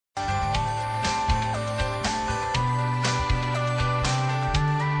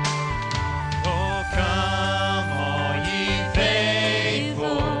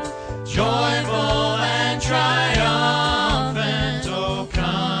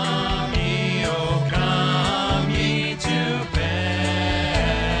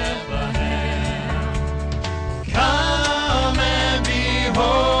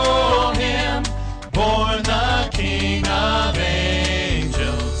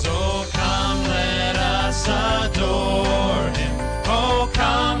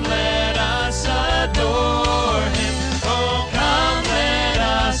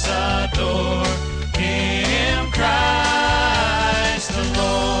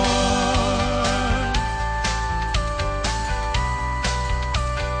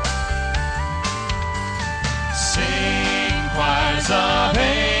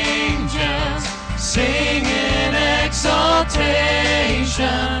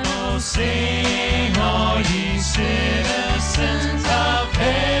nation, oh sing all ye citizens of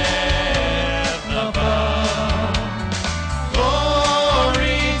heaven above.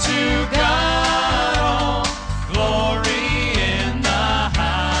 Glory to God, all glory in the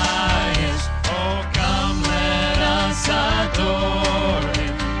highest. Oh come let us adore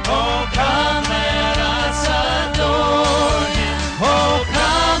him. Oh come let us adore him. Oh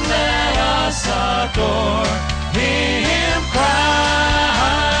come let us adore him,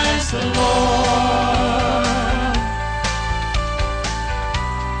 Christ the Lord.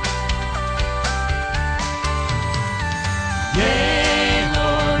 Yea,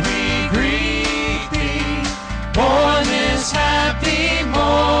 Lord, we greet thee, born this happy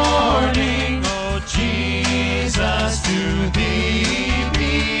morning. Oh Jesus, to thee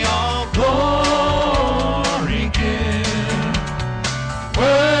be all glory give.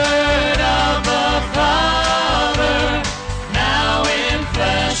 Word of the Father, now in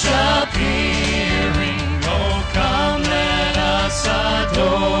flesh appearing. Oh, come let us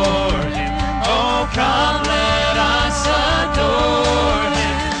adore him. Oh, come let us adore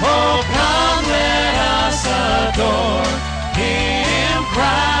him. Oh, come let us adore him,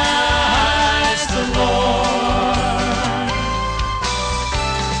 Christ the Lord.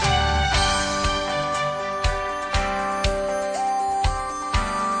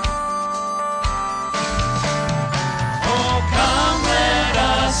 Oh, come let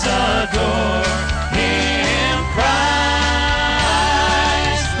us adore him, Christ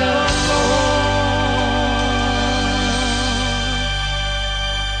the Lord.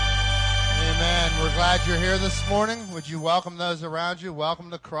 Amen. We're glad you're here this morning. Would you welcome those around you? Welcome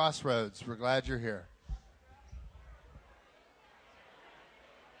to Crossroads. We're glad you're here.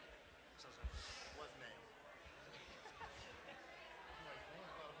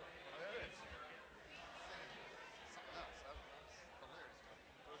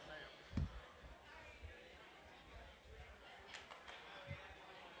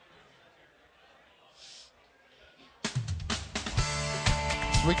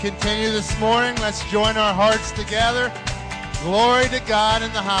 As we continue this morning, let's join our hearts together. Glory to God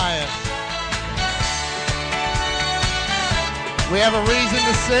in the highest. We have a reason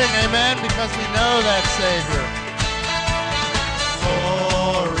to sing, amen, because we know that Savior.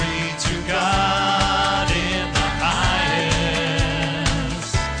 Glory to God in the highest.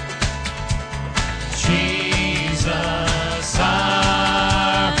 Jesus,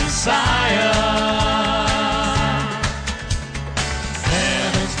 our Messiah.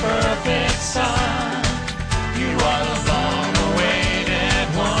 Heaven's perfect Son, you are the long-awaited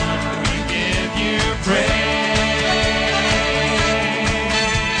one. We give you praise.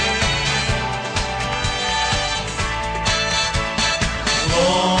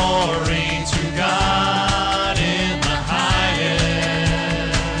 Glory to God in the highest.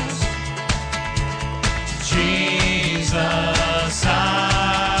 Jesus,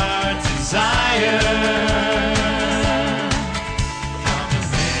 our desire. Come and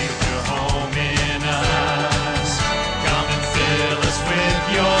make your home in us. Come and fill us with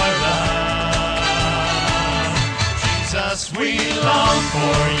your love. Jesus, we long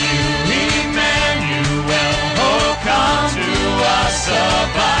for you, Emmanuel. Oh, come to us,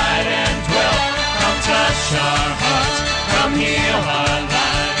 abide and dwell. Come touch our hearts, come heal our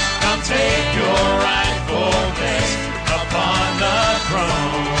lives. Come take your rightful place upon the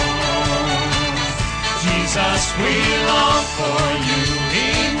throne. Jesus, we long for you,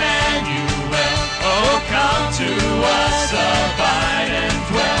 Emmanuel. Oh, come to us, abide and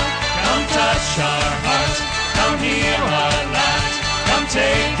dwell. Come touch our hearts, come heal our lives. Come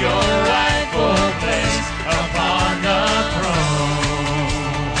take your rightful place upon the throne.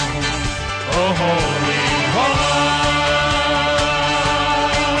 Oh, holy one.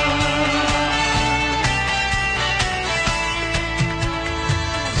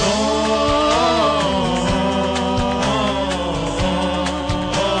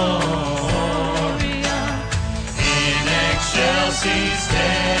 Gloria in excelsis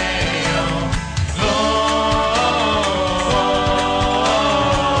Deo.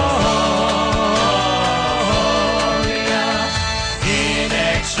 Gloria in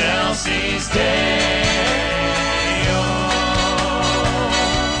excelsis Deo.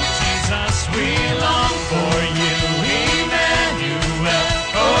 Jesus, we long for you, Emmanuel.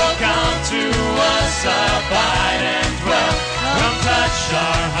 Oh, come to us, abide and dwell. Come touch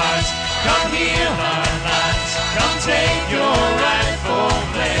our hearts, come heal our lives. Come take your rightful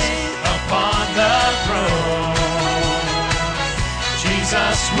place upon the throne.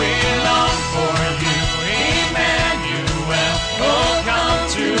 Jesus, we long for you, Emmanuel. Oh, come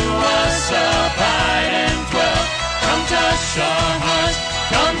to us, abide and dwell. Come touch our hearts,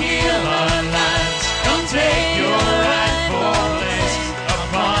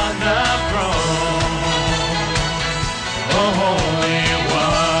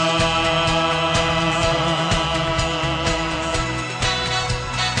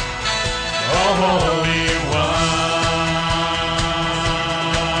 Holy One.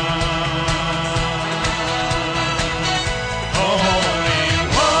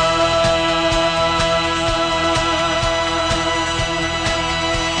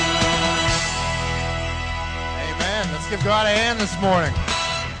 Give God a hand this morning.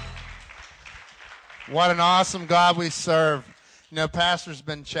 What an awesome God we serve. You know, Pastor's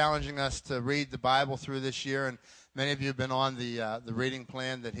been challenging us to read the Bible through this year, and many of you have been on the reading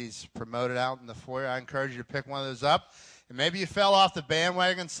plan that he's promoted out in the foyer. I encourage you to pick one of those up. And maybe you fell off the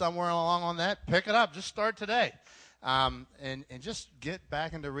bandwagon somewhere along on that. Pick it up. Just start today. And just get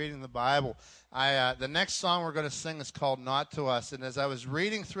back into reading the Bible. The next song we're going to sing is called Not to Us. And as I was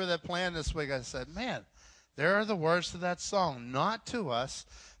reading through that plan this week, I said, man, there are the words to that song, not to us,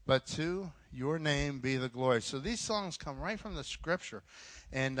 but to your name be the glory. So these songs come right from the Scripture.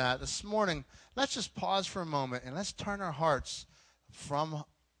 And this morning, let's just pause for a moment and let's turn our hearts from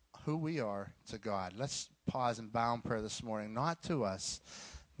who we are to God. Let's pause and bow in prayer this morning, not to us,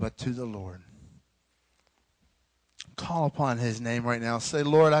 but to the Lord. Call upon his name right now. Say,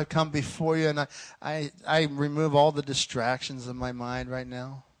 Lord, I come before you, and I remove all the distractions of my mind right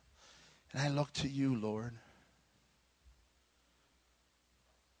now. And I look to you, Lord.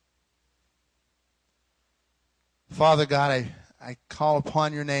 Father God, I call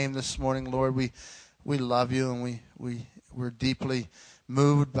upon your name this morning, Lord. We love you, and we're deeply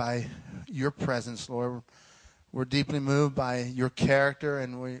moved by your presence, Lord. We're deeply moved by your character,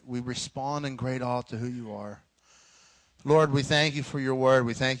 and we respond in great awe to who you are. Lord, we thank you for your word.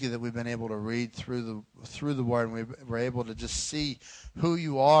 We thank you that we've been able to read through the word, and we're able to just see who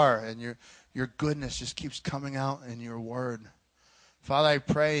you are, and your goodness just keeps coming out in your word. Father, I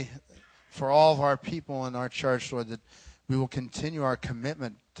pray for all of our people in our church, Lord, that we will continue our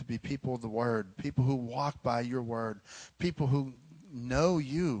commitment to be people of the word, people who walk by your word, people who know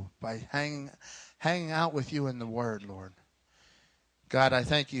you by hanging out with you in the word, Lord. God, I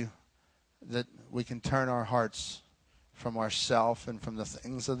thank you that we can turn our hearts from ourself and from the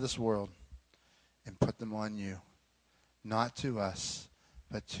things of this world and put them on you. Not to us,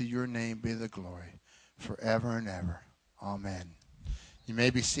 but to your name be the glory forever and ever. Amen. You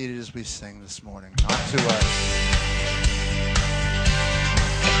may be seated as we sing this morning. Not to us.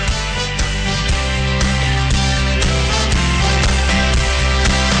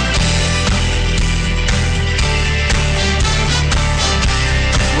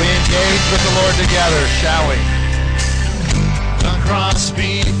 We engage with the Lord together, shall we? The cross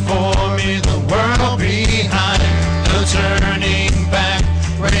before me, the world behind, no turning back,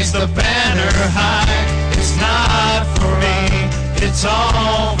 raise the banner high. It's not for me, it's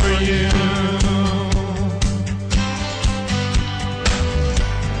all for you.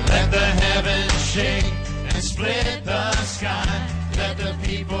 Let the heavens shake and split the sky. Let the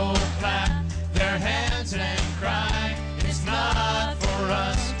people clap their hands and cry. It's not for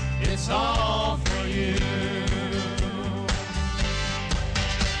us, it's all for you.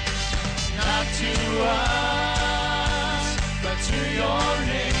 Not to us, but to your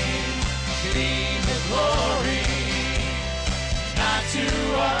name be the glory. Not to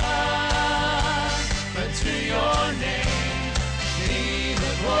us, but to your name be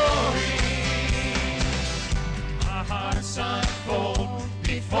the glory. Our hearts unfold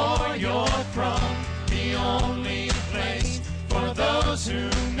before your throne, the only place for those who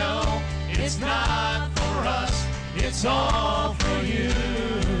know it's not for us, it's all for you.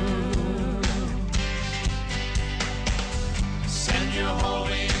 Send your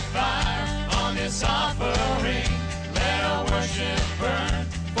holy fire on this offering. Let our worship burn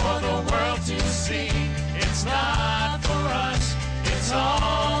for the world to see. It's not for us, it's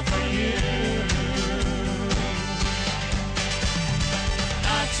all for you.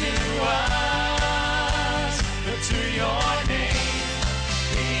 Not to us, but to your name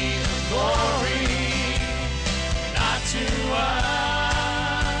be the glory. Not to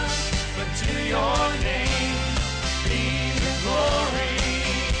us, but to your name be the glory.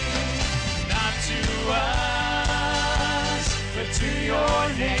 Not to us, but to your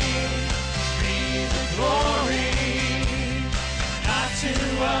name be the glory. Not to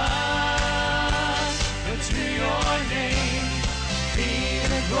us, but to your name be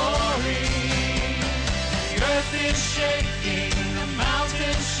the glory. The earth is shaking, the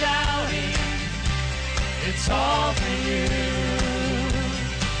mountains shouting, it's all for you.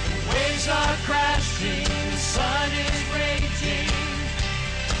 The waves are crashing, the sun is raging,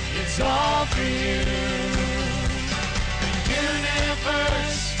 it's all for you. The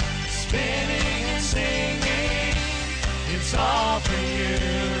universe spinning and singing, it's all for you.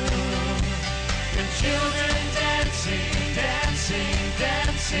 The children dancing, dancing,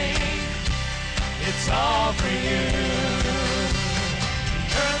 dancing, It's all for you. The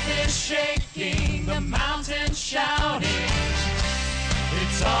earth is shaking, the mountains shouting.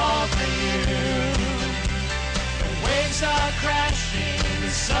 It's all for you. The waves are crashing,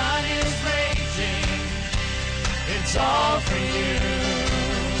 the sun is raging. It's all for you.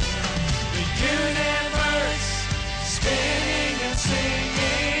 The universe spinning and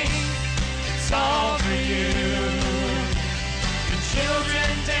singing. It's all for you. The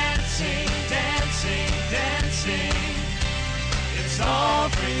children dancing, dancing, dancing. It's all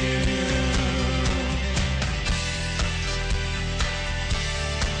for you.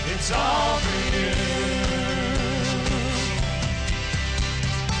 It's all for you.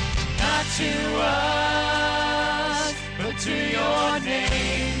 Not to us, but to your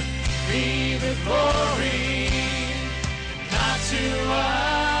name be the glory. Not to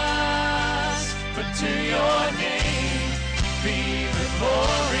us, but to your name be the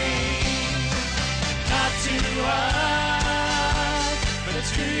glory. Not to us, but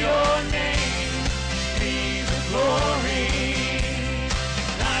to your name be the glory.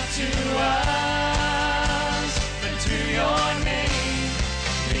 Not to us, but to your name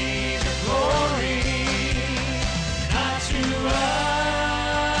be the glory. Not to us.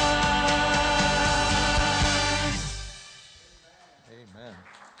 Amen.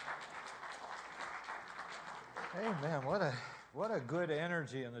 Amen. What a good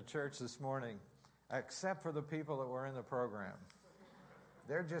energy in the church this morning, except for the people that were in the program.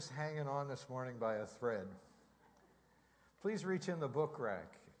 They're just hanging on this morning by a thread. Please reach in the book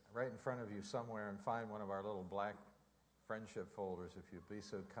rack right in front of you somewhere and find one of our little black friendship folders, if you'd be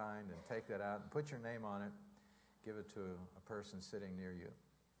so kind, and take that out and put your name on it. Give it to a person sitting near you.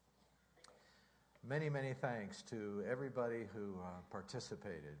 Many, many thanks to everybody who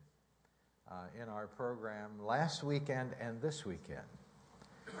participated in our program last weekend and this weekend.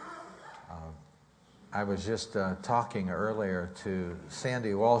 I was just talking earlier to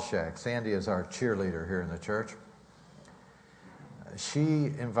Sandy Walshak. Sandy is our cheerleader here in the church. She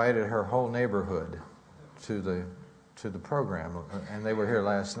invited her whole neighborhood to the program, and they were here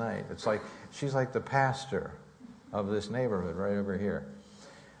last night. It's like she's like the pastor of this neighborhood right over here,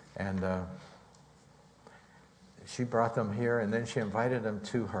 and she brought them here, and then she invited them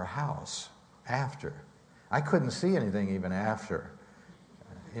to her house after. I couldn't see anything even after.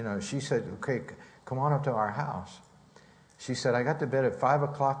 You know, she said, "Okay, come on up to our house." She said, "I got to bed at 5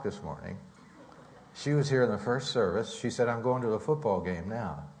 o'clock this morning." She was here in the first service. She said, "I'm going to the football game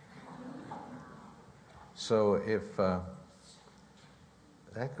now." So if that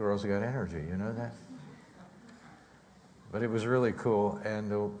girl's got energy, you know that? But it was really cool,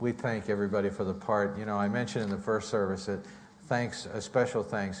 and we thank everybody for the part. You know, I mentioned in the first service that special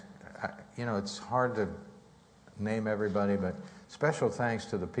thanks. You know, it's hard to name everybody, but special thanks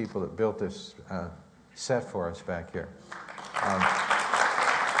to the people that built this set for us back here.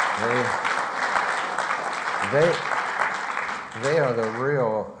 They are the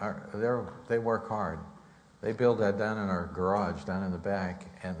real. They work hard. They build that down in our garage, down in the back,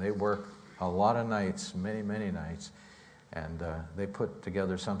 and they work a lot of nights, many, many nights, and they put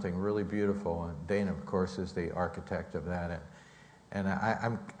together something really beautiful. And Dana, of course, is the architect of that. And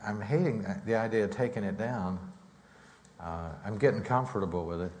I'm hating the idea of taking it down. I'm getting comfortable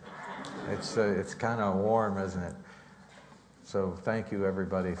with it. It's kind of warm, isn't it? So thank you,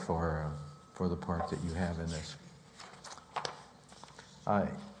 everybody, for the part that you have in this.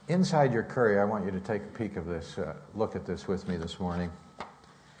 Inside your curry, I want you to take a peek of this. Look at this with me this morning.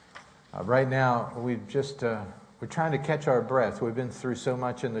 Right now, we're trying to catch our breath. We've been through so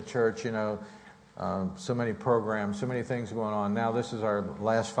much in the church, you know, so many programs, so many things going on. Now this is our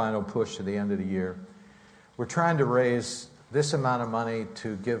last final push to the end of the year. We're trying to raise this amount of money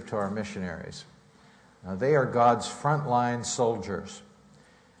to give to our missionaries. They are God's frontline soldiers.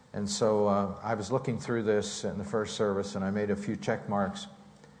 And so I was looking through this in the first service, and I made a few check marks.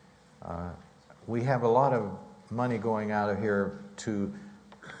 We have a lot of money going out of here to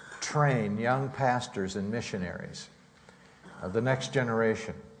train young pastors and missionaries, the next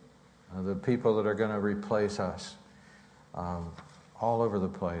generation, the people that are going to replace us, all over the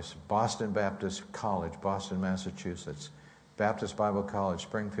place. Boston Baptist College, Boston, Massachusetts. Baptist Bible College,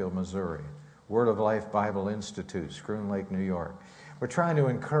 Springfield, Missouri. Word of Life Bible Institute, Scroon Lake, New York. We're trying to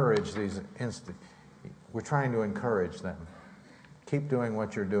encourage we're trying to encourage them. Keep doing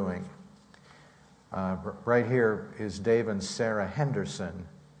what you're doing. Right here is Dave and Sarah Henderson.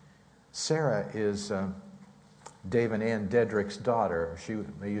 Sarah is Dave and Ann Dedrick's daughter.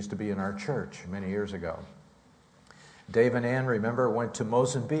 They used to be in our church many years ago. Dave and Ann, remember, went to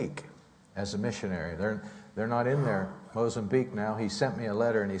Mozambique as a missionary. They're not in there Mozambique now. He sent me a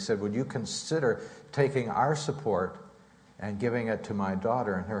letter and he said, would you consider taking our support and giving it to my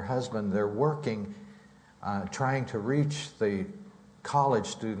daughter and her husband? They're working, trying to reach the college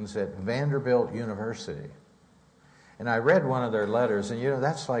students at Vanderbilt University. And I read one of their letters, and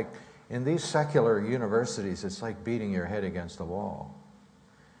that's like, in these secular universities, it's like beating your head against the wall.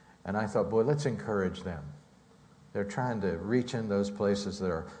 And I thought, boy, let's encourage them. They're trying to reach in those places that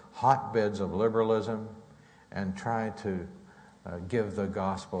are hotbeds of liberalism and try to give the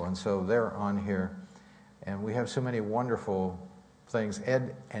gospel. And so they're on here. And we have so many wonderful things.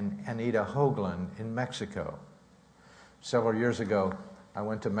 Ed and Anita Hoagland in Mexico. Several years ago, I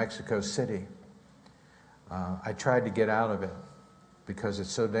went to Mexico City. I tried to get out of it because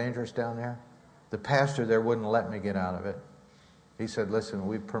it's so dangerous down there. The pastor there wouldn't let me get out of it. He said, listen,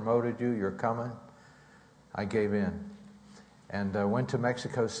 we've promoted you, you're coming. I gave in and went to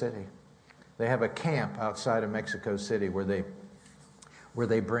Mexico City. They have a camp outside of Mexico City where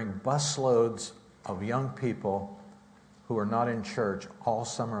they bring busloads of young people who are not in church all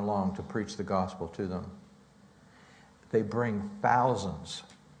summer long to preach the gospel to them. They bring thousands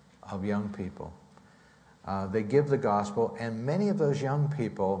of young people. They give the gospel, and many of those young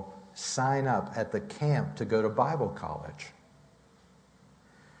people sign up at the camp to go to Bible college.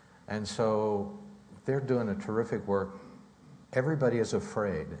 And so they're doing a terrific work. Everybody is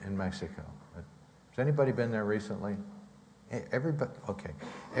afraid in Mexico. Has anybody been there recently? Everybody, okay.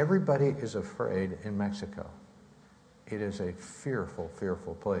 Everybody is afraid in Mexico. It is a fearful,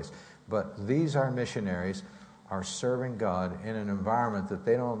 fearful place. But these are missionaries are serving God in an environment that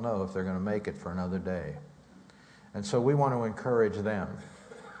they don't know if they're going to make it for another day. And so we want to encourage them.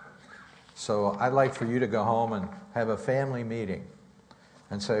 So I'd like for you to go home and have a family meeting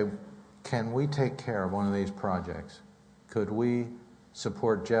and say, can we take care of one of these projects? Could we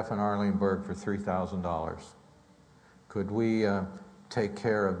support Jeff and Arlene Berg for $3,000? Could we take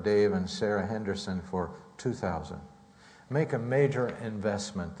care of Dave and Sarah Henderson for $2,000? Make a major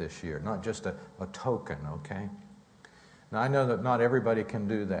investment this year, not just a token, okay? Now, I know that not everybody can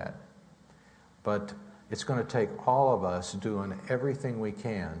do that, but it's going to take all of us doing everything we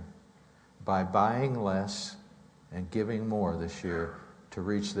can by buying less and giving more this year to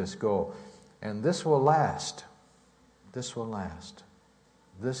reach this goal. And this will last. This will last.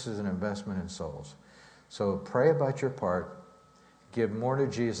 This is an investment in souls. So pray about your part. Give more to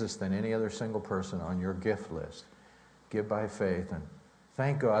Jesus than any other single person on your gift list. Give by faith, and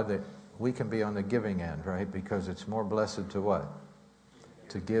thank God that we can be on the giving end, right? Because it's more blessed to what?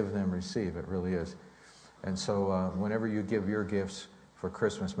 To give than receive. It really is. And so whenever you give your gifts for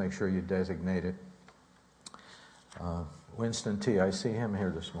Christmas, make sure you designate it. Winston T., I see him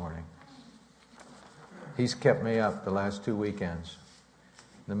here this morning. He's kept me up the last 2 weekends.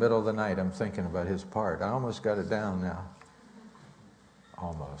 In the middle of the night, I'm thinking about his part. I almost got it down now.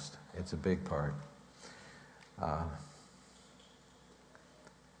 Almost. It's a big part.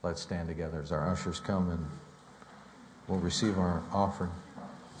 Let's stand together as our ushers come and we'll receive our offering.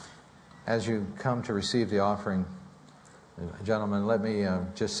 As you come to receive the offering, gentlemen, let me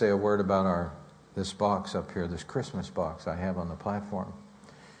just say a word about this box up here, this Christmas box I have on the platform.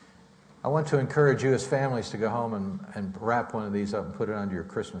 I want to encourage you as families to go home and wrap one of these up and put it under your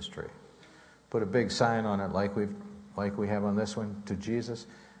Christmas tree. Put a big sign on it like we have on this one, to Jesus.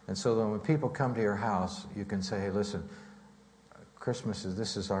 And so that when people come to your house, you can say, hey, listen,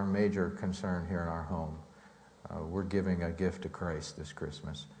 this is our major concern here in our home. We're giving a gift to Christ this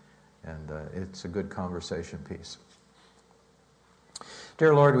Christmas. And it's a good conversation piece.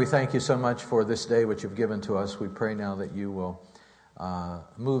 Dear Lord, we thank you so much for this day which you've given to us. We pray now that you will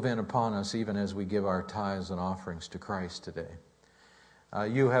move in upon us even as we give our tithes and offerings to Christ today.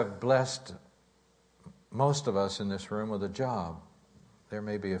 You have blessed most of us in this room with a job. There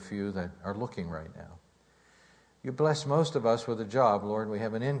may be a few that are looking right now. You bless most of us with a job, Lord. We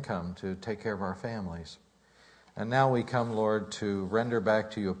have an income to take care of our families. And now we come, Lord, to render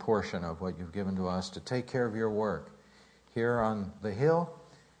back to you a portion of what you've given to us to take care of your work here on the hill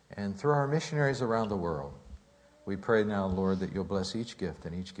and through our missionaries around the world. We pray now, Lord, that you'll bless each gift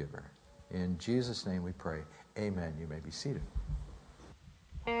and each giver. In Jesus' name we pray. Amen. You may be seated.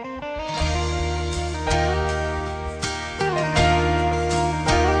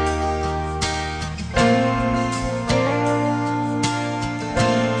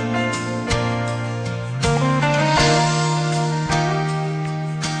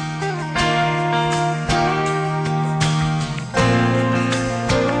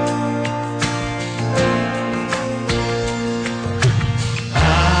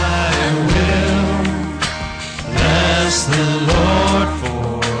 The Lord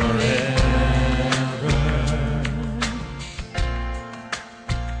forever.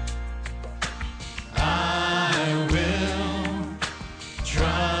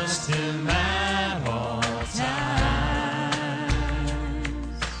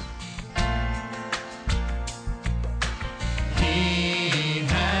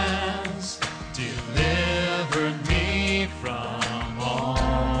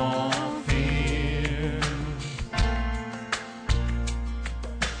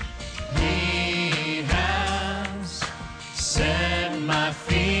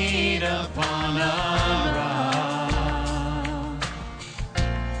 upon a rock.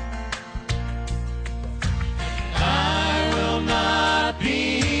 I will not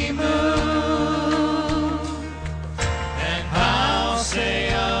be moved, and I'll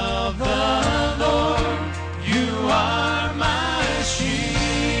say of the Lord, you are my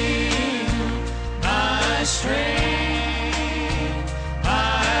shield, my strength.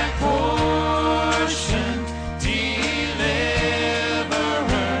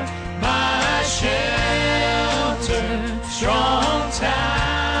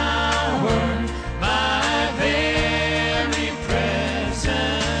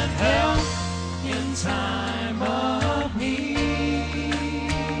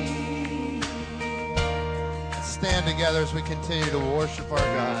 Together as we continue to worship our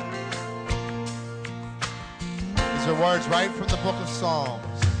God. These are words right from the book of Psalms.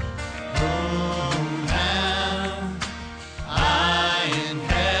 Whom am I in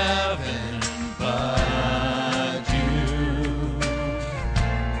heaven but you?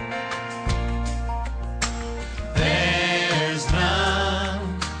 There's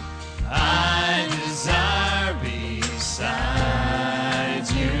none I desire besides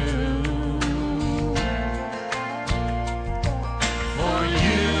you.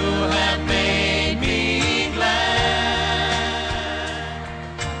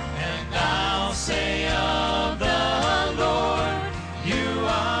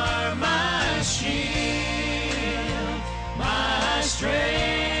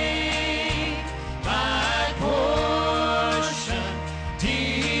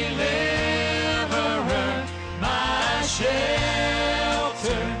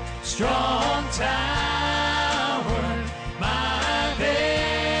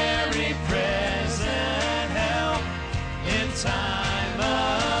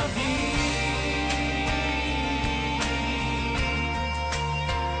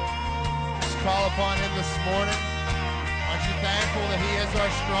 Upon him this morning. Aren't you thankful that he is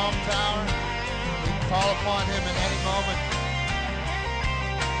our strong tower? We can call upon him at any moment.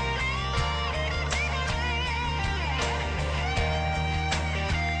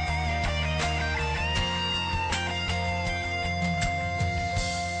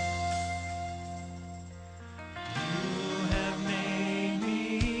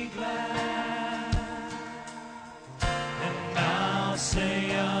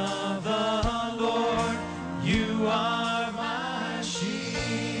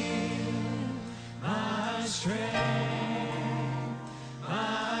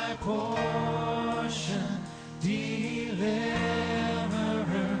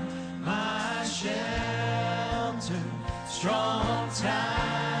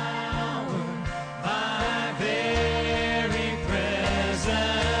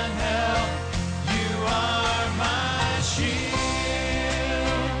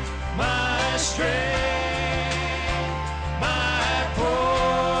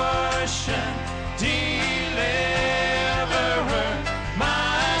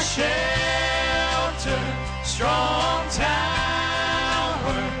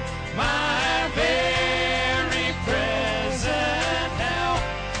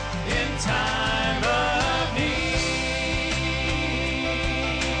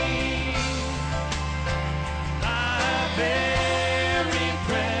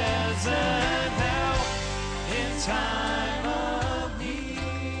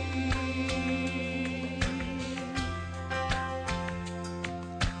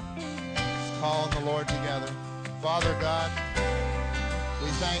 Father God, we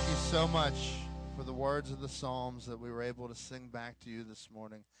thank you so much for the words of the Psalms that we were able to sing back to you this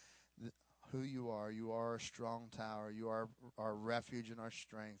morning. Who you are our strong tower. You are our refuge and our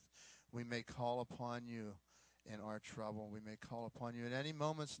strength. We may call upon you in our trouble. We may call upon you at any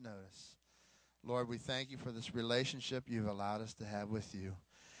moment's notice. Lord, we thank you for this relationship you've allowed us to have with you.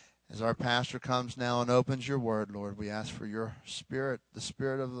 As our pastor comes now and opens your word, Lord, we ask for your spirit, the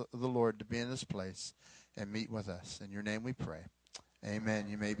Spirit of the Lord, to be in this place and meet with us. In your name we pray. Amen.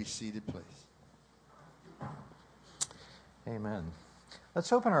 You may be seated, please. Amen.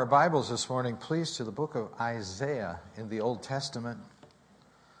 Let's open our Bibles this morning, please, to the book of Isaiah in the Old Testament.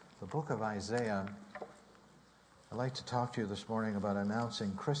 The book of Isaiah. I'd like to talk to you this morning about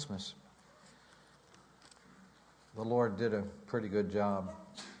announcing Christmas. The Lord did a pretty good job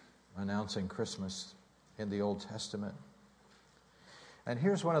announcing Christmas in the Old Testament. And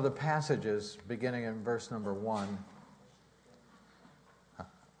here's one of the passages beginning in verse number 1,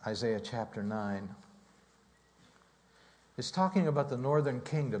 Isaiah chapter 9. It's talking about the northern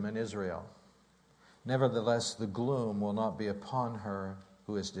kingdom in Israel. Nevertheless, the gloom will not be upon her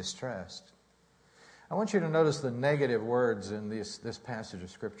who is distressed. I want you to notice the negative words in this passage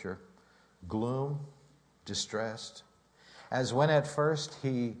of Scripture. gloom, distressed, as when at first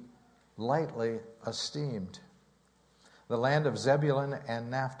he lightly esteemed. The land of Zebulun and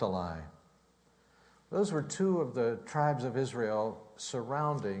Naphtali. Those were two of the tribes of Israel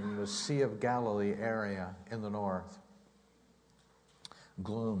surrounding the Sea of Galilee area in the north.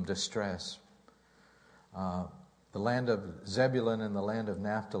 Gloom, distress. The land of Zebulun and the land of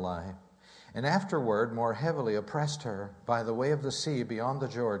Naphtali. And afterward, more heavily oppressed her by the way of the sea beyond the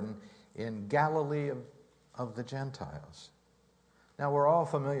Jordan in Galilee of the Gentiles. Now, we're all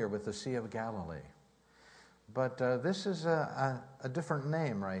familiar with the Sea of Galilee. But this is a different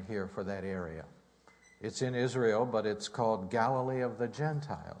name right here for that area. It's in Israel, but it's called Galilee of the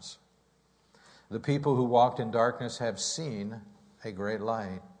Gentiles. The people who walked in darkness have seen a great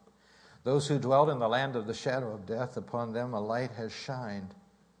light. Those who dwelt in the land of the shadow of death, upon them a light has shined.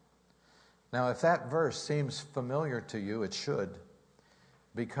 Now, if that verse seems familiar to you, it should,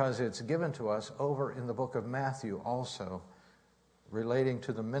 because it's given to us over in the book of Matthew also, relating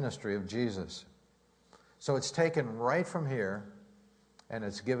to the ministry of Jesus. So it's taken right from here, and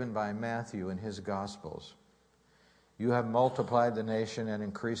it's given by Matthew in his Gospels. You have multiplied the nation and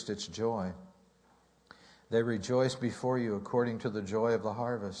increased its joy. They rejoice before you according to the joy of the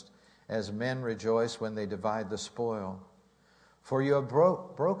harvest, as men rejoice when they divide the spoil. For you have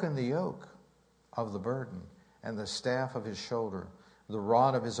broken the yoke of the burden and the staff of his shoulder, the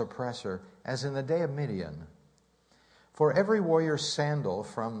rod of his oppressor, as in the day of Midian. For every warrior's sandal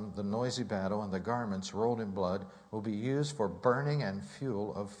from the noisy battle and the garments rolled in blood will be used for burning and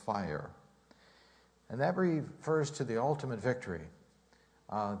fuel of fire. And that refers to the ultimate victory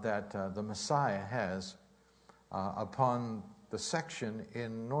that the Messiah has upon the section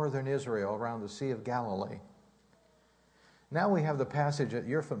in northern Israel around the Sea of Galilee. Now we have the passage that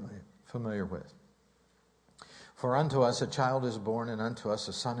you're familiar with. For unto us a child is born, and unto us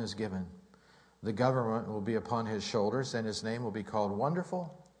a son is given. The government will be upon his shoulders, and his name will be called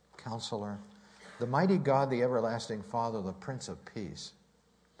Wonderful Counselor, the Mighty God, the Everlasting Father, the Prince of Peace.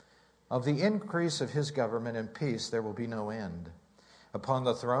 Of the increase of his government and peace there will be no end, upon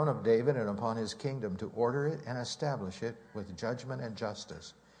the throne of David and upon his kingdom, to order it and establish it with judgment and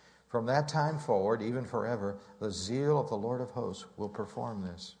justice. From that time forward, even forever, the zeal of the Lord of hosts will perform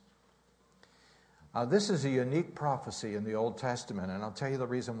this. This is a unique prophecy in the Old Testament, and I'll tell you the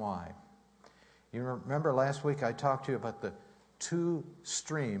reason why. You remember last week I talked to you about the two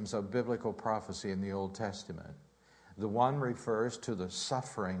streams of biblical prophecy in the Old Testament. The one refers to the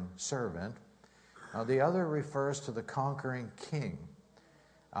suffering servant. The other refers to the conquering king.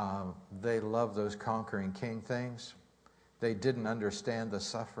 They love those conquering king things. They didn't understand the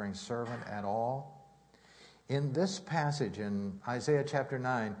suffering servant at all. In this passage in Isaiah chapter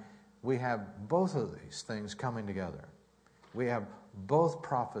 9, we have both of these things coming together. We have both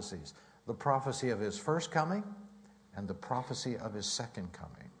prophecies. The prophecy of his first coming and the prophecy of his second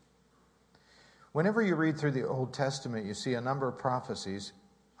coming. Whenever you read through the Old Testament, you see a number of prophecies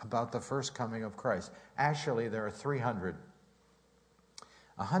about the first coming of Christ. Actually, there are 300.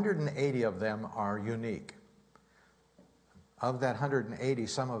 180 of them are unique. Of that 180,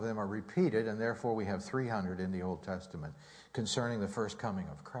 some of them are repeated, and therefore we have 300 in the Old Testament concerning the first coming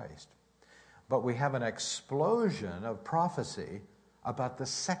of Christ. But we have an explosion of prophecy about the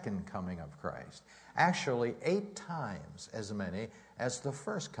second coming of Christ. Actually, 8 times as many as the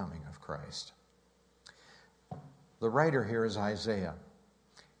first coming of Christ. The writer here is Isaiah.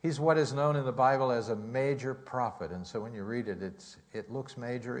 He's what is known in the Bible as a major prophet, and so when you read it, it looks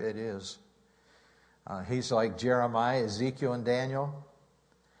major. It is. He's like Jeremiah, Ezekiel, and Daniel.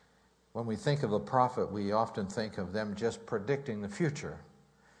 When we think of a prophet, we often think of them just predicting the future.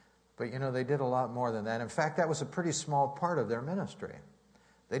 But, they did a lot more than that. In fact, that was a pretty small part of their ministry.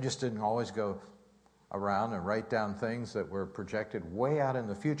 They just didn't always go around and write down things that were projected way out in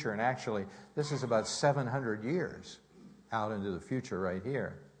the future. And actually, this is about 700 years out into the future right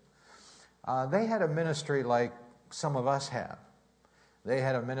here. They had a ministry like some of us have. They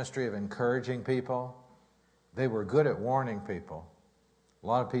had a ministry of encouraging people. They were good at warning people. A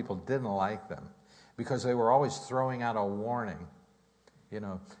lot of people didn't like them because they were always throwing out a warning.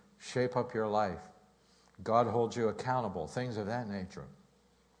 Shape up your life. God holds you accountable, things of that nature.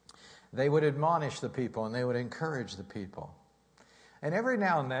 They would admonish the people and they would encourage the people. And every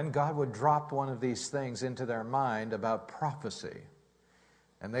now and then, God would drop one of these things into their mind about prophecy.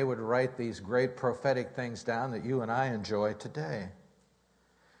 And they would write these great prophetic things down that you and I enjoy today.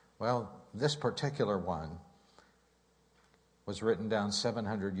 Well, this particular one was written down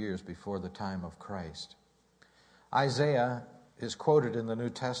 700 years before the time of Christ. Isaiah is quoted in the New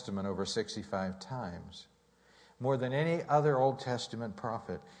Testament over 65 times. more than any other Old Testament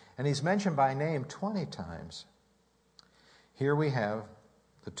prophet. And he's mentioned by name 20 times. Here we have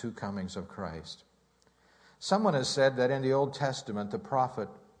the two comings of Christ. Someone has said that in the Old Testament, the prophet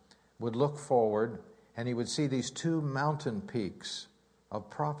would look forward and he would see these two mountain peaks of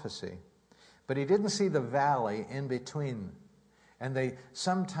prophecy. But he didn't see the valley in between. And they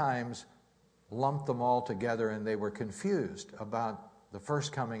sometimes lumped them all together and they were confused about the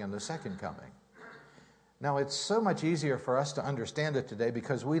first coming and the second coming. Now, it's so much easier for us to understand it today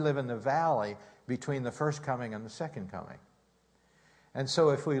because we live in the valley between the first coming and the second coming. And so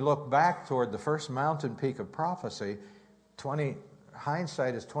if we look back toward the first mountain peak of prophecy,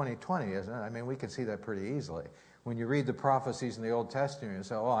 hindsight is 20/20, isn't it? I mean, we can see that pretty easily. When you read the prophecies in the Old Testament, you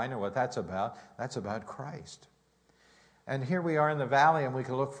say, oh, I know what that's about. That's about Christ. And here we are in the valley, and we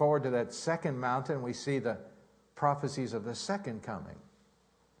can look forward to that second mountain. We see the prophecies of the second coming.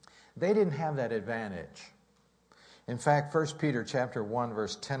 They didn't have that advantage. In fact, 1 Peter chapter 1,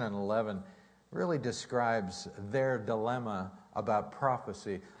 verse 10 and 11 really describes their dilemma about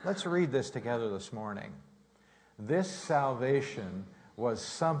prophecy. Let's read this together this morning. This salvation was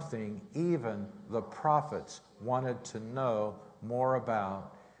something even the prophets wanted to know more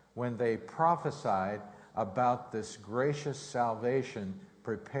about when they prophesied about this gracious salvation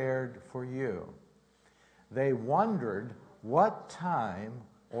prepared for you. They wondered what time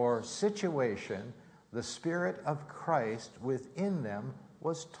or situation the Spirit of Christ within them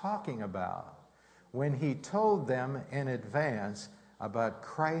was talking about when he told them in advance about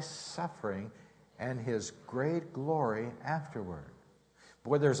Christ's suffering and his great glory afterward.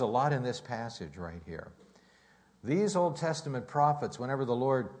 Boy, there's a lot in this passage right here. These Old Testament prophets, whenever the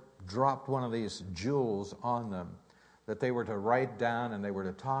Lord dropped one of these jewels on them that they were to write down and they were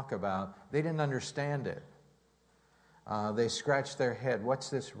to talk about, they didn't understand it. They scratched their head. What's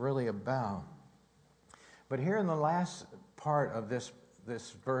this really about? But here in the last part of this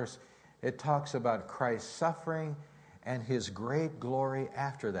verse, it talks about Christ's suffering and his great glory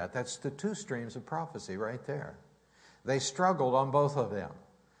after that. That's the two streams of prophecy right there. They struggled on both of them.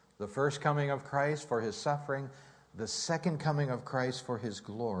 The first coming of Christ for his suffering, the second coming of Christ for his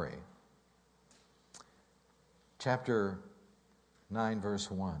glory. Chapter 9, verse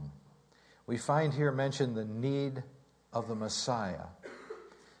 1. We find here mentioned the need of the Messiah.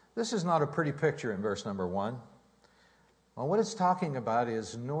 This is not a pretty picture in verse number 1. Well, what it's talking about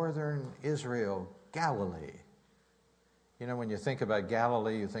is northern Israel, Galilee. You know, when you think about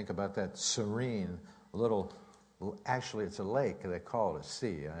Galilee, you think about that serene little, actually it's a lake, they call it a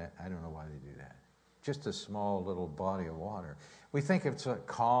sea. I don't know why they do that. Just a small little body of water. We think it's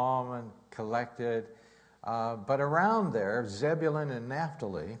calm and collected, but around there, Zebulun and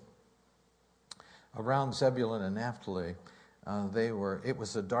Naphtali, it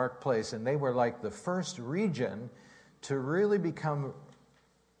was a dark place, and they were like the first region to really become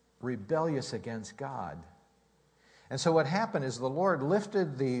rebellious against God. And so what happened is the Lord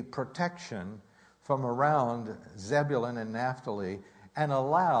lifted the protection from around Zebulun and Naphtali and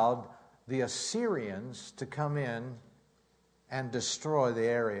allowed the Assyrians to come in and destroy the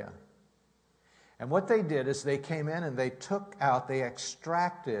area. And what they did is they came in and they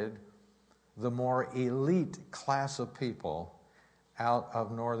extracted the more elite class of people out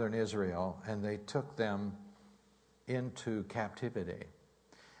of northern Israel, and they took them into captivity.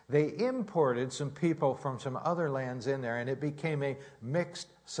 They imported some people from some other lands in there, and it became a mixed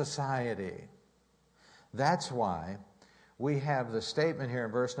society. That's why we have the statement here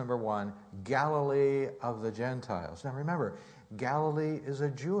in verse number 1, Galilee of the Gentiles. Now remember, Galilee is a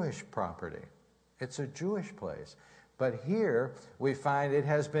Jewish property. It's a Jewish place. But here we find it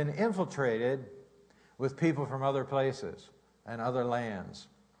has been infiltrated with people from other places and other lands.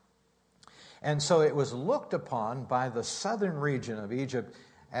 And so it was looked upon by the southern region of Egypt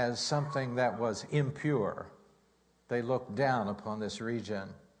as something that was impure. They looked down upon this region.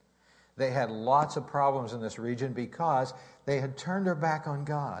 They had lots of problems in this region because they had turned their back on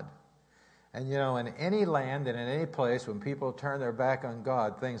God. And you know, in any land and in any place, when people turn their back on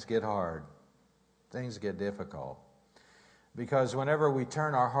God, things get hard. Things get difficult. Because whenever we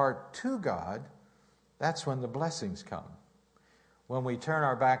turn our heart to God, that's when the blessings come. When we turn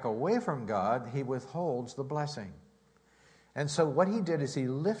our back away from God, he withholds the blessing. And so what he did is he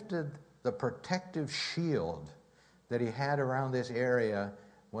lifted the protective shield that he had around this area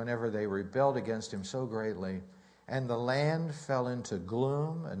whenever they rebelled against him so greatly. And the land fell into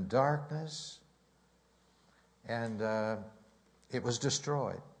gloom and darkness, and it was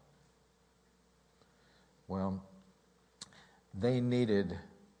destroyed. Well, they needed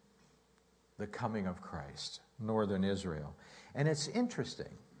the coming of Christ, northern Israel. And it's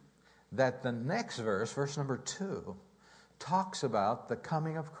interesting that the next verse, verse number 2, talks about the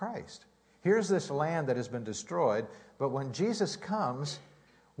coming of Christ. Here's this land that has been destroyed, but when Jesus comes,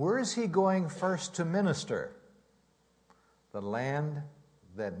 where is he going first to minister? The land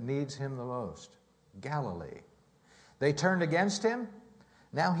that needs him the most, Galilee. They turned against him.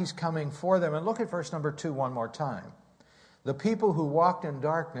 Now he's coming for them. And look at verse number 2 one more time. The people who walked in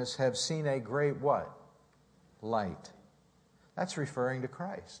darkness have seen a great what? Light. That's referring to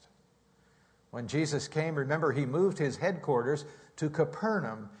Christ. When Jesus came, remember, he moved his headquarters to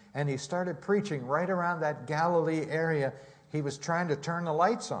Capernaum, and he started preaching right around that Galilee area. He was trying to turn the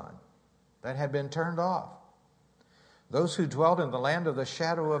lights on that had been turned off. Those who dwelt in the land of the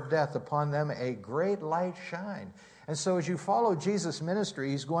shadow of death, upon them a great light shined. And so as you follow Jesus'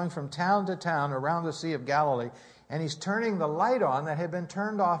 ministry, he's going from town to town around the Sea of Galilee, and he's turning the light on that had been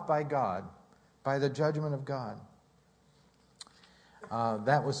turned off by God, by the judgment of God.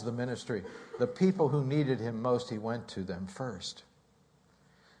 That was the ministry. The people who needed him most, he went to them first.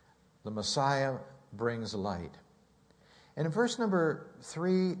 The Messiah brings light. And in verse number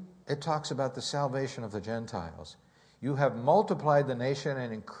 3, it talks about the salvation of the Gentiles. You have multiplied the nation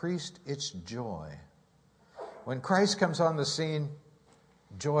and increased its joy. When Christ comes on the scene,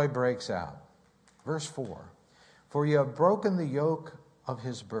 joy breaks out. Verse 4, for you have broken the yoke of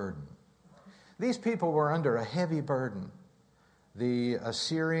his burden. These people were under a heavy burden. The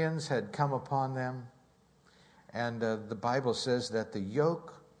Assyrians had come upon them, and the Bible says that the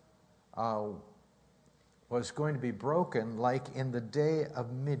yoke was going to be broken like in the day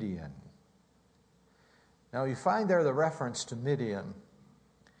of Midian. Now you find there the reference to Midian.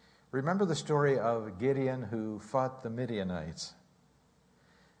 Remember the story of Gideon who fought the Midianites.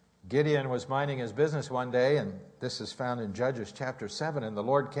 Gideon was minding his business one day, and this is found in Judges chapter 7, and the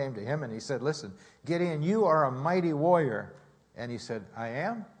Lord came to him and he said, listen, Gideon, you are a mighty warrior. And he said, I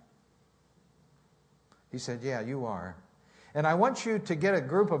am? He said, yeah, you are. And I want you to get a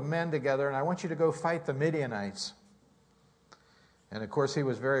group of men together, and I want you to go fight the Midianites. And of course, he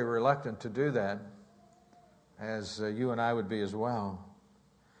was very reluctant to do that, as you and I would be as well.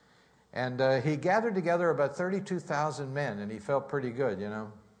 And he gathered together about 32,000 men, and he felt pretty good, you know.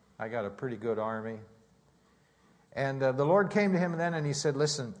 I got a pretty good army. And the Lord came to him then, and he said,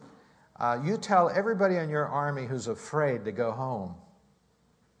 listen, you tell everybody in your army who's afraid to go home.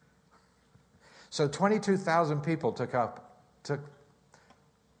 So 22,000 people said,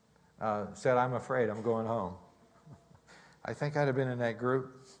 I'm afraid, I'm going home. I think I'd have been in that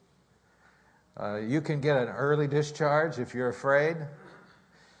group. You can get an early discharge if you're afraid.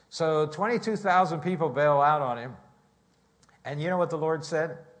 So 22,000 people bail out on him. And you know what the Lord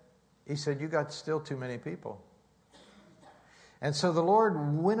said? He said, you got still too many people. And so the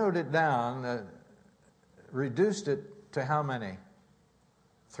Lord winnowed it down, reduced it to how many?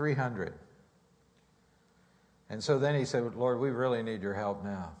 300. And so then he said, Lord, we really need your help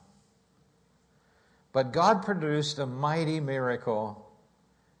now. But God produced a mighty miracle,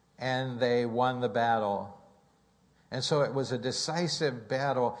 and they won the battle. And so it was a decisive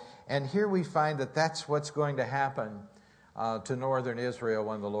battle. And here we find that that's what's going to happen to northern Israel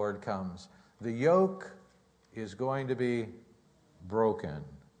when the Lord comes. The yoke is going to be broken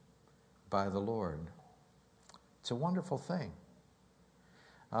by the Lord. It's a wonderful thing.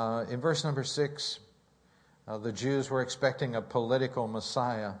 In verse number 6, the Jews were expecting a political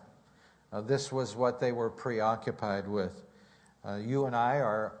Messiah. This was what they were preoccupied with. You and I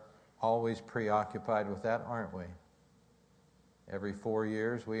are always preoccupied with that, aren't we? Every 4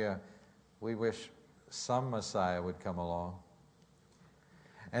 years, we wish some Messiah would come along.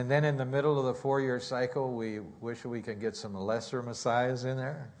 And then in the middle of the 4-year cycle, we wish we could get some lesser messiahs in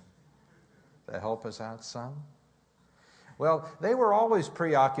there to help us out some. Well, they were always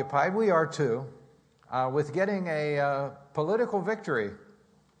preoccupied, we are too, with getting a political victory.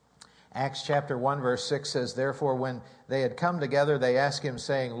 Acts chapter 1 verse 6 says, therefore when they had come together, they asked him,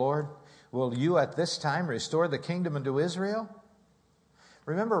 saying, Lord, will you at this time restore the kingdom unto Israel?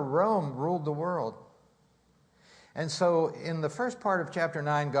 Remember, Rome ruled the world. And so in the first part of chapter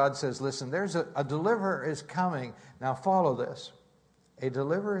 9, God says, listen, there's a deliverer is coming. Now follow this. A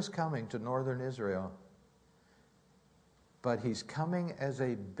deliverer is coming to northern Israel. But he's coming as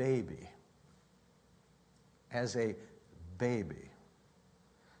a baby. As a baby.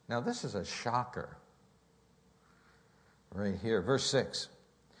 Now this is a shocker. Right here, verse 6.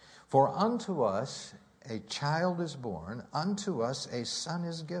 For unto us a child is born, unto us a son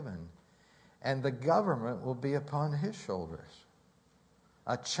is given, and the government will be upon his shoulders.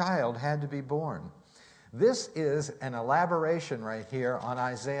 A child had to be born. This is an elaboration right here on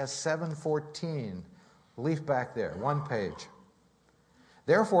Isaiah 7:14. Leaf back there, one page.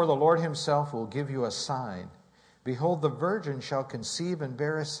 Therefore the Lord himself will give you a sign. Behold, the virgin shall conceive and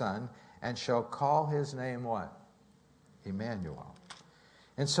bear a son, and shall call his name what? Emmanuel.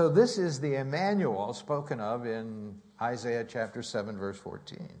 And so this is the Emmanuel spoken of in Isaiah chapter 7, verse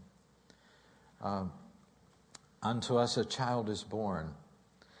 14. Unto us a child is born.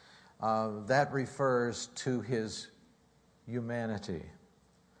 That refers to his humanity.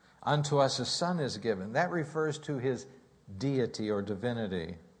 Unto us a son is given. That refers to his deity or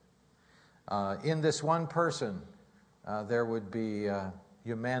divinity. In this one person, there would be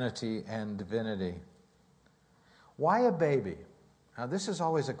humanity and divinity. Why a baby? Now, this is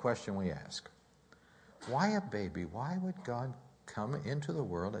always a question we ask. Why a baby? Why would God come into the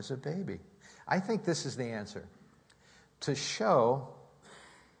world as a baby? I think this is the answer. To show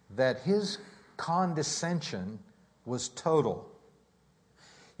that his condescension was total.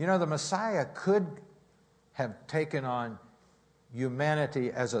 You know, the Messiah could have taken on humanity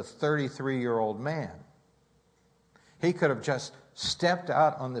as a 33-year-old man. He could have just stepped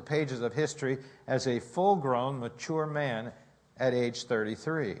out on the pages of history as a full-grown, mature man at age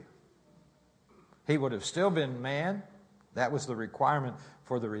 33. He would have still been man. That was the requirement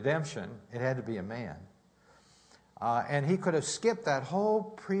for the redemption. It had to be a man. And he could have skipped that whole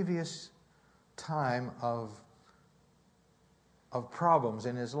previous time of problems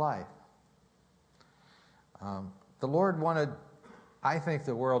in his life. The Lord wanted, I think,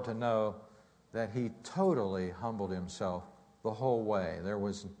 the world to know that he totally humbled himself the whole way. There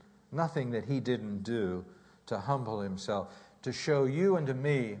was nothing that he didn't do to humble himself, to show you and to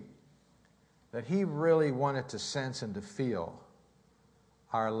me that he really wanted to sense and to feel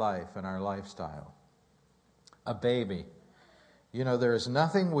our life and our lifestyle. A baby. You know, there is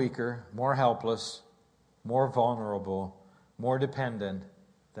nothing weaker, more helpless, more vulnerable, more dependent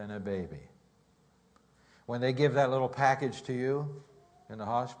than a baby. When they give that little package to you in the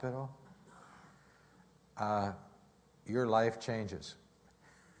hospital, your life changes.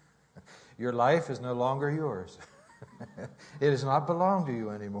 Your life is no longer yours. It does not belong to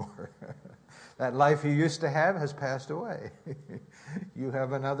you anymore. That life you used to have has passed away. You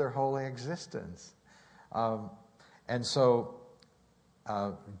have another holy existence. And so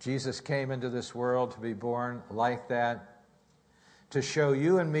Jesus came into this world to be born like that, to show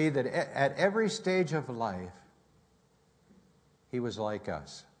you and me that at every stage of life, he was like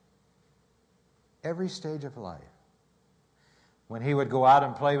us. Every stage of life. When he would go out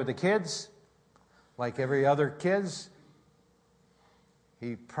and play with the kids, like every other kids,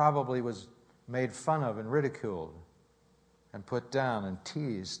 he probably was made fun of and ridiculed and put down and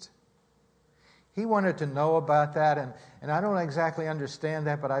teased. He wanted to know about that, and I don't exactly understand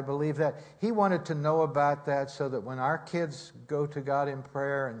that, but I believe that he wanted to know about that so that when our kids go to God in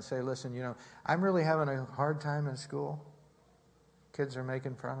prayer and say, listen, you know, I'm really having a hard time in school. Kids are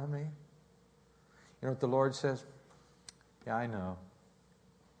making fun of me. You know what the Lord says? Yeah, I know.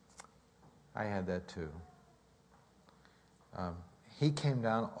 I had that too. He came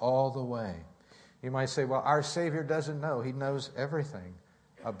down all the way. You might say, well, our Savior doesn't know. He knows everything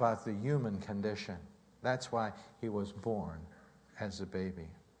about the human condition. That's why he was born as a baby.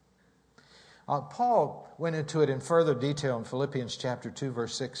 Paul went into it in further detail in Philippians chapter 2,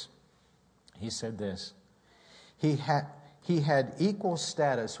 verse 6. He said this, He had equal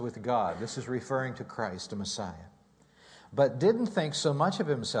status with God. This is referring to Christ, the Messiah. But didn't think so much of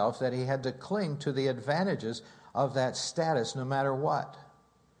himself that he had to cling to the advantages of that status no matter what.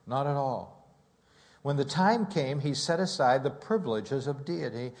 Not at all. When the time came, he set aside the privileges of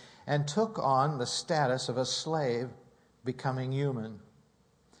deity and took on the status of a slave, becoming human.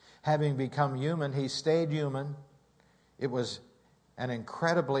 Having become human, he stayed human. It was an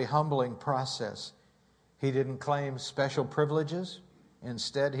incredibly humbling process. He didn't claim special privileges.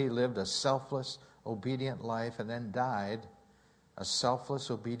 Instead, he lived a selfless, obedient life and then died a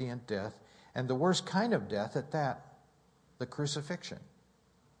selfless, obedient death, and the worst kind of death at that, the crucifixion.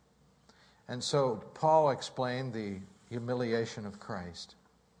 And so Paul explained the humiliation of Christ.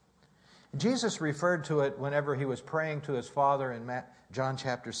 Jesus referred to it whenever he was praying to his Father in John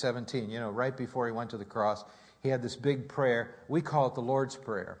chapter 17. You know, right before he went to the cross, he had this big prayer. We call it the Lord's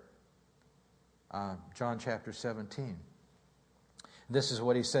Prayer. John chapter 17. This is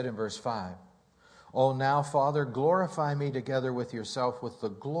what he said in verse 5. Oh, now, Father, glorify me together with yourself with the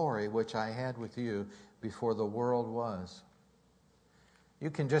glory which I had with you before the world was. You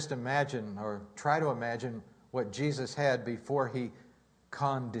can just imagine or try to imagine what Jesus had before he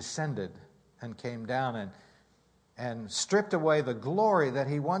condescended and came down and stripped away the glory that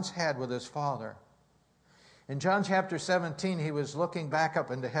he once had with his Father. In John chapter 17, he was looking back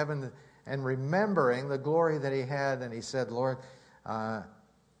up into heaven and remembering the glory that he had, and he said, Lord,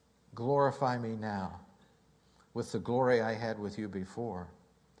 glorify me now with the glory I had with you before.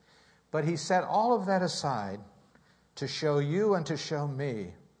 But he set all of that aside to show you and to show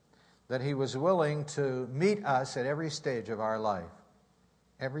me that he was willing to meet us at every stage of our life.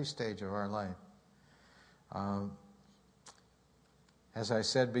 Every stage of our life. As I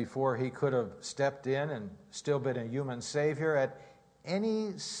said before, he could have stepped in and still been a human Savior at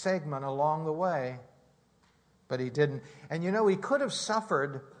any segment along the way, but he didn't. And you know, he could have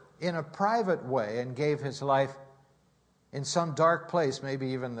suffered in a private way and gave his life in some dark place, maybe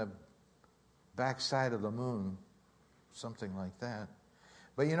even the backside of the moon, something like that.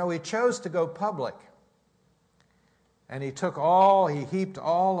 But you know, he chose to go public. And he heaped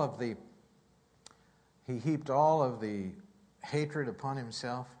all of the hatred upon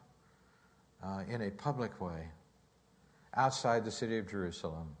himself in a public way. Outside the city of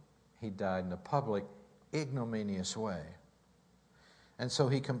Jerusalem, he died in a public, ignominious way. And so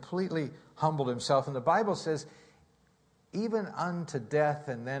he completely humbled himself. And the Bible says, even unto death,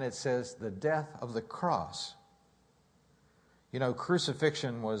 and then it says, the death of the cross. You know,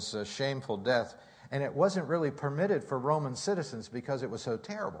 crucifixion was a shameful death, and it wasn't really permitted for Roman citizens because it was so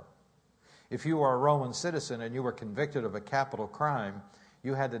terrible. If you were a Roman citizen and you were convicted of a capital crime,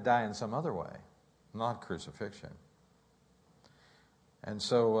 you had to die in some other way, not crucifixion. And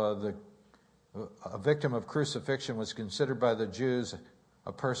so a victim of crucifixion was considered by the Jews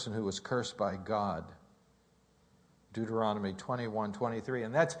a person who was cursed by God. Deuteronomy 21:23.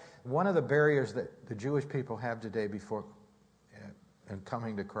 And that's one of the barriers that the Jewish people have today before and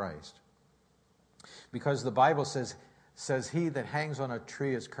coming to Christ. Because the Bible says he that hangs on a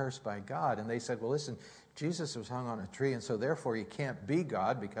tree is cursed by God. And they said, well, listen, Jesus was hung on a tree, and so therefore he can't be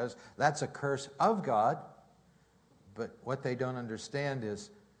God because that's a curse of God. But what they don't understand is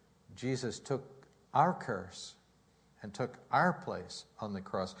Jesus took our curse and took our place on the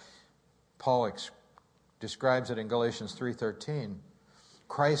cross. Paul describes it in Galatians 3:13.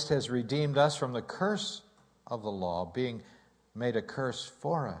 Christ has redeemed us from the curse of the law, being made a curse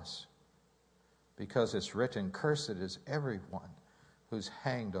for us. Because it's written, cursed is everyone who's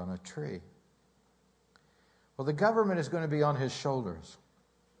hanged on a tree. Well, the government is going to be on his shoulders.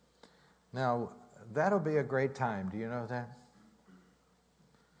 Now, that'll be a great time. Do you know that?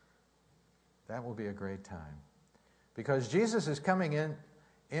 That will be a great time. Because Jesus is coming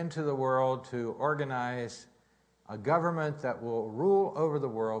into the world to organize a government that will rule over the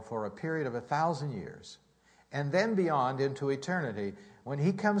world for a period of 1,000 years. And then beyond into eternity. When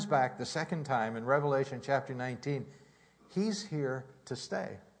he comes back the second time in Revelation chapter 19, he's here to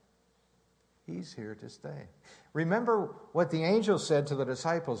stay. He's here to stay. Remember what the angel said to the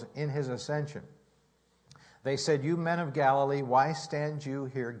disciples in his ascension. They said, you men of Galilee, why stand you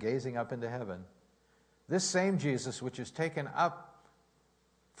here gazing up into heaven? This same Jesus which is taken up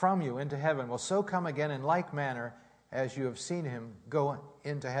from you into heaven will so come again in like manner as you have seen him go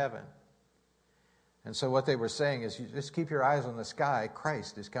into heaven. And so what they were saying is, you just keep your eyes on the sky.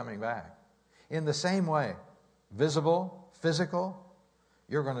 Christ is coming back. In the same way, visible, physical,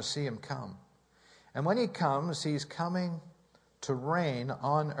 you're going to see him come. And when he comes, he's coming to reign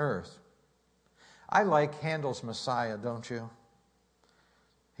on earth. I like Handel's Messiah, don't you?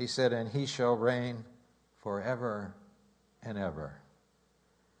 He said, and he shall reign forever and ever.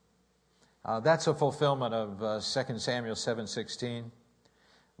 That's a fulfillment of 2 Samuel 7:16.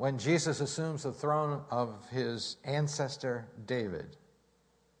 When Jesus assumes the throne of his ancestor David.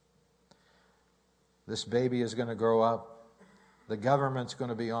 This baby is going to grow up. The government's going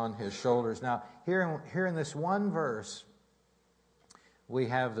to be on his shoulders. Now, here in this one verse, we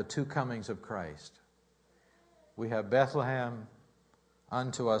have the two comings of Christ. We have Bethlehem,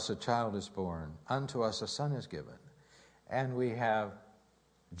 unto us a child is born, unto us a son is given. And we have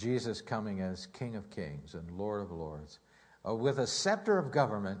Jesus coming as King of Kings and Lord of Lords. With a scepter of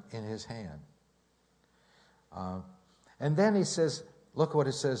government in his hand. And then he says, look what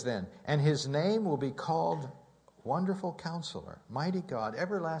it says then. And his name will be called Wonderful Counselor, Mighty God,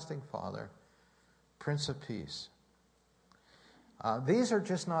 Everlasting Father, Prince of Peace. These are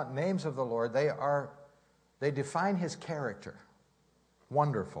just not names of the Lord. They define his character.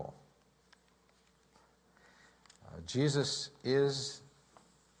 Wonderful. Jesus is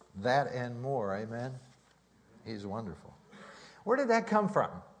that and more. Amen. He's wonderful. Where did that come from?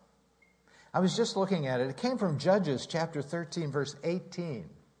 I was just looking at it. It came from Judges chapter 13, verse 18.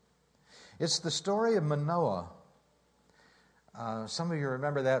 It's the story of Manoah. Some of you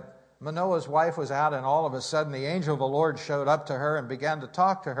remember that. Manoah's wife was out, and all of a sudden the angel of the Lord showed up to her and began to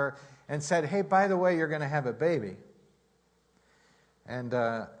talk to her and said, hey, by the way, you're going to have a baby. And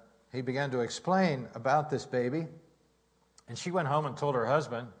he began to explain about this baby. And she went home and told her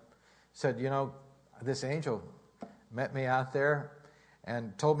husband. said, this angel met me out there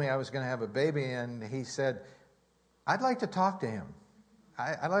and told me I was going to have a baby, and he said, I'd like to talk to him.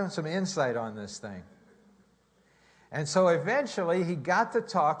 I'd like some insight on this thing. And so eventually he got to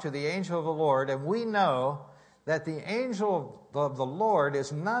talk to the angel of the Lord, and we know that the angel of the Lord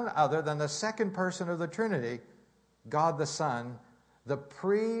is none other than the second person of the Trinity, God the Son, the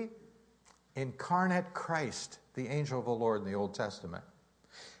pre-incarnate Christ, the angel of the Lord in the Old Testament.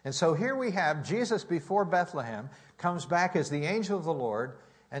 And so here we have Jesus before Bethlehem, comes back as the angel of the Lord,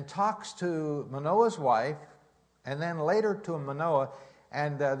 and talks to Manoah's wife, and then later to Manoah,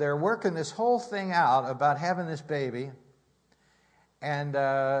 and they're working this whole thing out about having this baby. And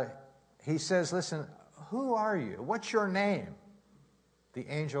he says, listen, who are you? What's your name? The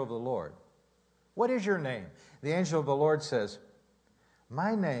angel of the Lord. What is your name? The angel of the Lord says,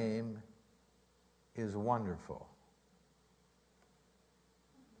 my name is Wonderful.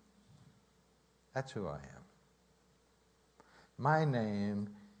 That's who I am. My name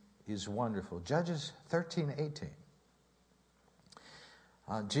is Wonderful. Judges 13:18.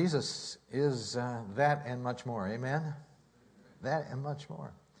 Jesus is that and much more. Amen? That and much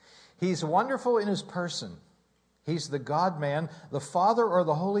more. He's wonderful in his person. He's the God-man. The Father or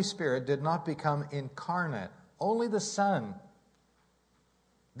the Holy Spirit did not become incarnate. Only the Son.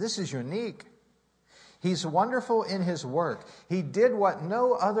 This is unique. He's wonderful in his work. He did what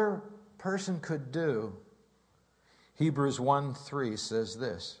no other person could do. Hebrews 1:3 says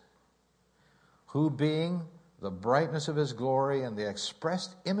this, who being the brightness of his glory and the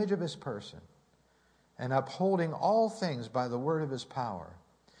expressed image of his person, and upholding all things by the word of his power,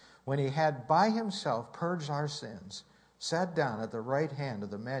 when he had by himself purged our sins, sat down at the right hand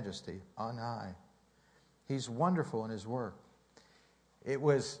of the majesty on high. He's wonderful in his work. It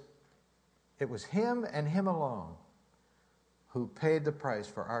was him and him alone who paid the price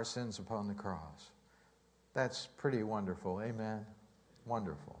for our sins upon the cross. That's pretty wonderful. Amen?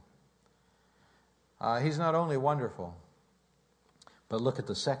 Wonderful. He's not only wonderful, but look at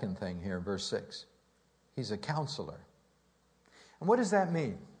the second thing here, verse 6. He's a counselor. And what does that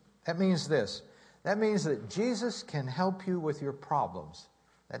mean? That means this. That means that Jesus can help you with your problems.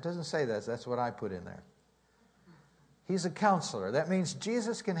 That doesn't say that. That's what I put in there. He's a counselor. That means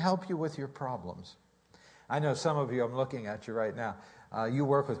Jesus can help you with your problems. I know some of you, I'm looking at you right now, you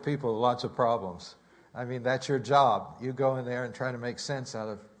work with people with lots of problems. I mean, that's your job. You go in there and try to make sense out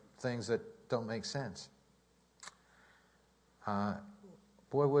of things that don't make sense.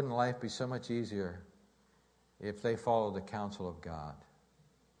 Boy, wouldn't life be so much easier if they followed the counsel of God.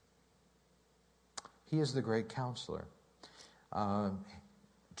 He is the great counselor.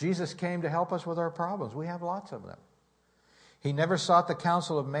 Jesus came to help us with our problems. We have lots of them. He never sought the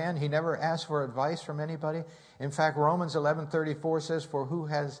counsel of man. He never asked for advice from anybody. In fact, Romans 11:34 says, for who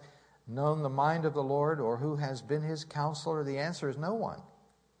has known the mind of the Lord, or who has been his counselor? The answer is no one.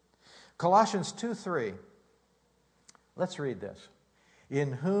 Colossians 2:3. Let's read this.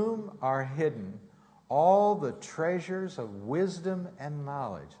 In whom are hidden all the treasures of wisdom and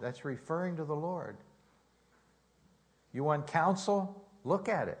knowledge. That's referring to the Lord. You want counsel? Look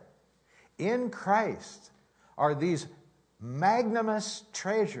at it. In Christ are these magnanimous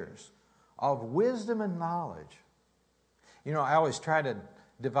treasures of wisdom and knowledge. You know, I always try to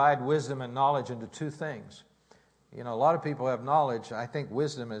divide wisdom and knowledge into two things. You know, a lot of people have knowledge. I think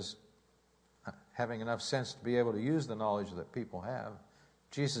wisdom is having enough sense to be able to use the knowledge that people have.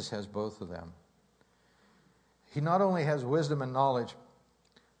 Jesus has both of them. He not only has wisdom and knowledge,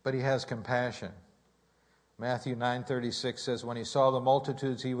 but he has compassion. Matthew 9:36 says, when he saw the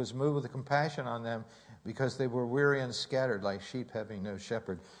multitudes, he was moved with compassion on them because they were weary and scattered like sheep having no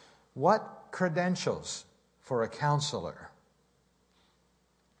shepherd. What credentials for a counselor?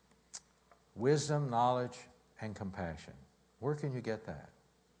 Wisdom, knowledge, and compassion. Where can you get that?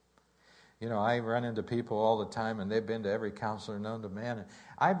 You know, I run into people all the time, and they've been to every counselor known to man. And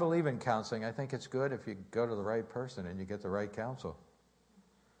I believe in counseling. I think it's good if you go to the right person and you get the right counsel.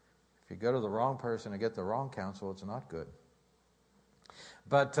 If you go to the wrong person and get the wrong counsel, it's not good.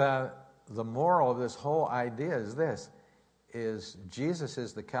 But the moral of this whole idea is this, is Jesus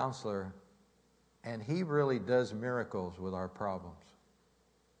is the counselor, and he really does miracles with our problems.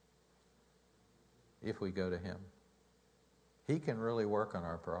 If we go to him. He can really work on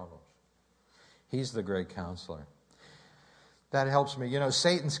our problems. He's the great counselor. That helps me. You know,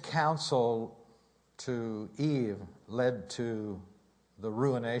 Satan's counsel to Eve led to the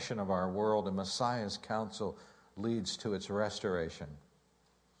ruination of our world, and Messiah's counsel leads to its restoration.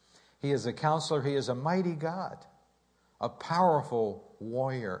 He is a counselor. He is a mighty God, a powerful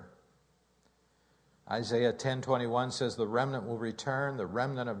warrior. Isaiah 10:21 says, the remnant will return, the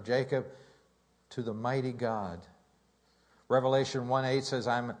remnant of Jacob, to the mighty God. Revelation 1:8 says,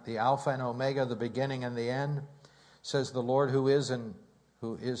 I'm the Alpha and Omega, the beginning and the end, says the Lord who is and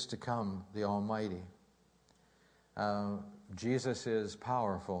who is to come, the Almighty. Jesus is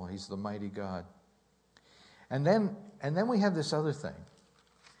powerful. He's the mighty God. And then we have this other thing.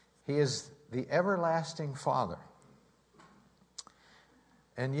 He is the everlasting Father.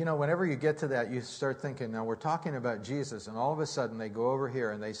 And you know, whenever you get to that, you start thinking, now we're talking about Jesus, and all of a sudden they go over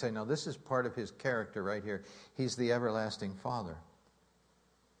here and they say, no, this is part of his character right here. He's the everlasting Father.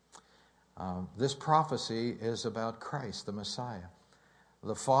 This prophecy is about Christ, the Messiah.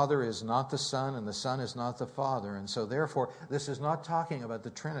 The Father is not the Son, and the Son is not the Father. And so therefore, this is not talking about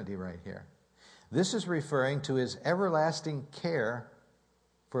the Trinity right here. This is referring to his everlasting care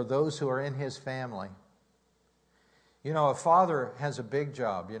for those who are in his family. You know, a father has a big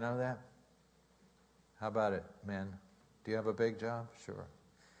job. You know that? How about it, men? Do you have a big job? Sure.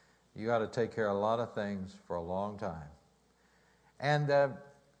 You got to take care of a lot of things for a long time. And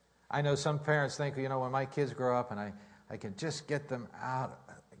I know some parents think, you know, when my kids grow up and I can just get them out,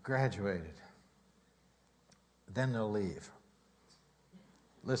 graduated, then they'll leave.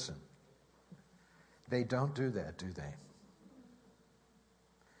 Listen, they don't do that, do they?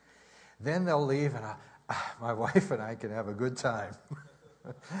 Then they'll leave and my wife and I can have a good time.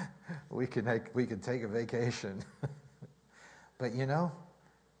 we can take a vacation. But you know,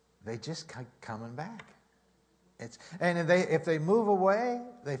 they just keep coming back. If they move away,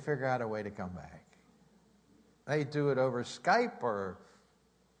 they figure out a way to come back. They do it over Skype or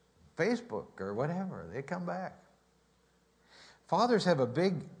Facebook or whatever. They come back. Fathers have a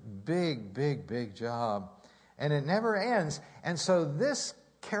big job, and it never ends. And so this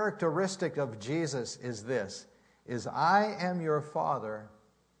characteristic of Jesus is I am your Father,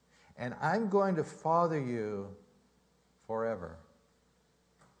 and I'm going to father you forever.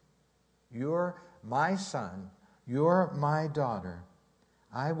 You're my son. You're my daughter.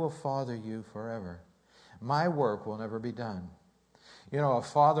 I will father you forever. My work will never be done. You know, a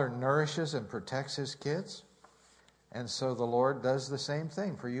father nourishes and protects his kids, and so the Lord does the same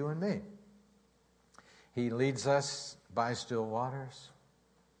thing for you and me. He leads us by still waters.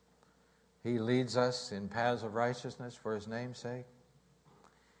 He leads us in paths of righteousness for his name's sake.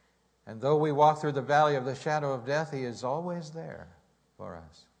 And though we walk through the valley of the shadow of death, he is always there for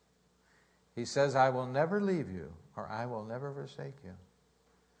us. He says, I will never leave you, or I will never forsake you.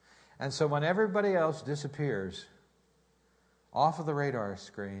 And so when everybody else disappears off of the radar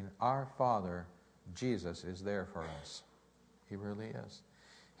screen, our Father, Jesus, is there for us. He really is.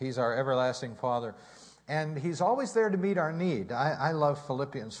 He's our everlasting Father. And he's always there to meet our need. I love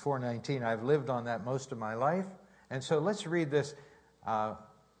Philippians 4:19. I've lived on that most of my life. And so let's read this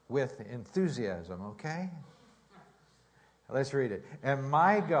with enthusiasm, okay? Let's read it. And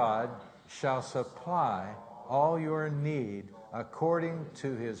my God shall supply all your need according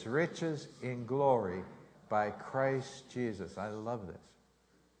to his riches in glory by Christ Jesus. I love this.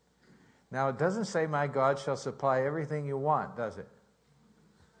 Now, it doesn't say my God shall supply everything you want, does it?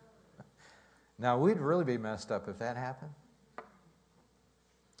 Now, we'd really be messed up if that happened.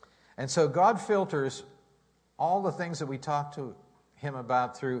 And so God filters all the things that we talk to him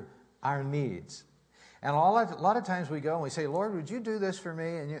about through our needs. And a lot of times we go and we say, Lord, would you do this for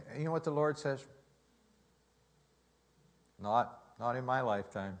me? And you know what the Lord says? Not in my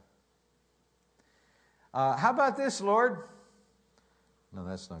lifetime. How about this, Lord? No,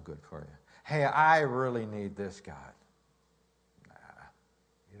 that's not good for you. Hey, I really need this, God. Nah,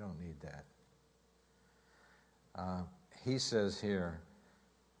 you don't need that. He says here,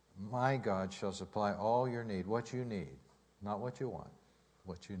 my God shall supply all your need, what you need, not what you want,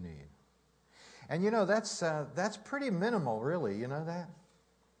 what you need. And you know, that's pretty minimal, really. You know that?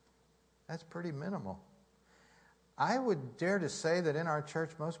 That's pretty minimal. I would dare to say that in our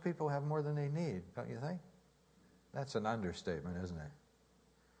church, most people have more than they need, don't you think? That's an understatement, isn't it?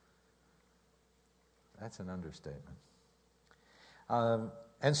 That's an understatement.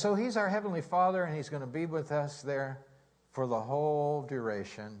 And so he's our Heavenly Father, and he's going to be with us there for the whole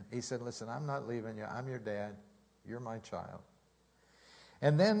duration. He said, listen, I'm not leaving you. I'm your dad. You're my child.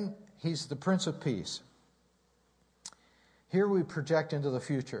 And then he's the Prince of Peace. Here we project into the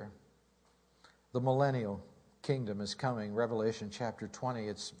future. The millennial kingdom is coming. Revelation chapter 20.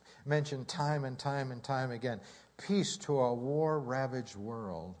 It's mentioned time and time and time again. Peace to a war-ravaged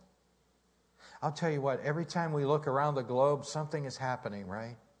world. I'll tell you what, every time we look around the globe, something is happening,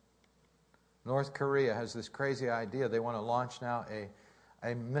 right? North Korea has this crazy idea. They want to launch now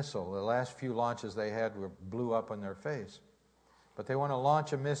a missile. The last few launches they had blew up in their face. But they want to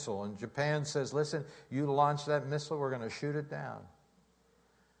launch a missile, and Japan says, listen, you launch that missile, we're going to shoot it down.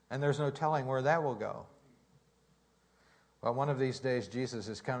 And there's no telling where that will go. Well, one of these days, Jesus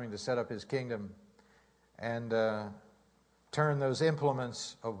is coming to set up his kingdom and turn those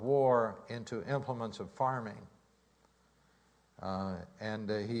implements of war into implements of farming. And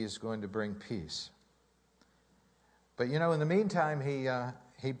he's going to bring peace. But you know, in the meantime,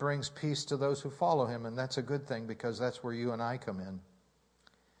 he brings peace to those who follow him, and that's a good thing because that's where you and I come in.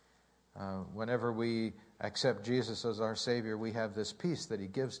 Whenever we accept Jesus as our Savior, we have this peace that he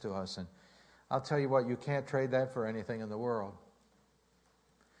gives to us. And I'll tell you what, you can't trade that for anything in the world.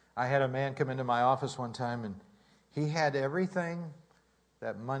 I had a man come into my office one time, and he had everything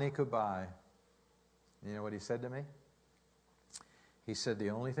that money could buy. You know what he said to me? He said, the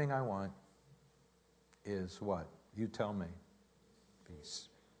only thing I want is what? You tell me. Peace.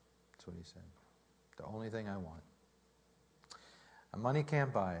 That's what he said. The only thing I want. And money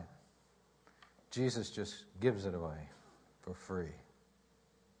can't buy it. Jesus just gives it away for free.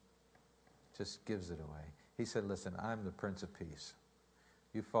 Just gives it away. He said, listen, I'm the Prince of Peace.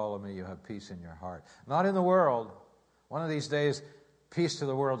 You follow me, you have peace in your heart. Not in the world. One of these days, peace to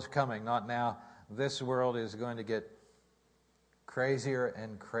the world's coming. Not now. This world is going to get crazier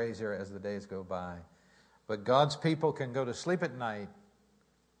and crazier as the days go by. But God's people can go to sleep at night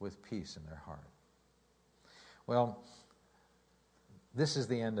with peace in their heart. Well, this is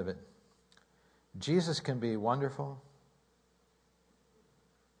the end of it. Jesus can be wonderful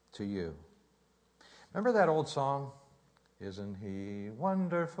to you. Remember that old song? Isn't he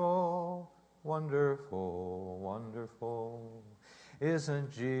wonderful, wonderful, wonderful? Isn't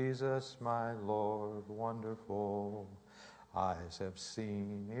Jesus my Lord wonderful? Eyes have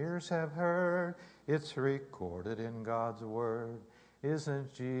seen, ears have heard, it's recorded in God's Word.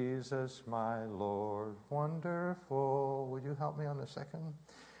 Isn't Jesus my Lord wonderful? Would you help me on the second?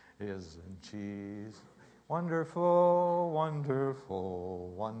 Isn't Jesus wonderful,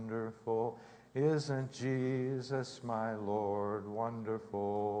 wonderful, wonderful? Isn't Jesus my Lord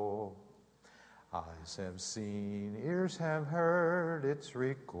wonderful? Eyes have seen, ears have heard, it's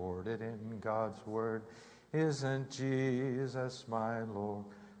recorded in God's Word. Isn't Jesus my Lord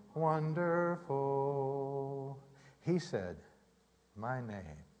wonderful? He said, my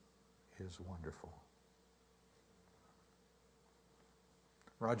name is wonderful.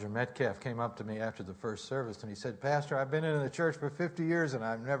 Roger Metcalf came up to me after the first service and he said, Pastor, I've been in the church for 50 years and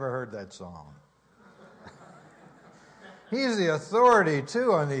I've never heard that song. He's the authority,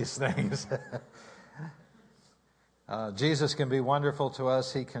 too, on these things. Jesus can be wonderful to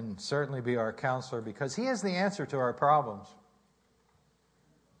us. He can certainly be our counselor because he is the answer to our problems.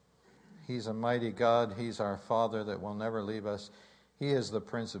 He's a mighty God. He's our Father that will never leave us. He is the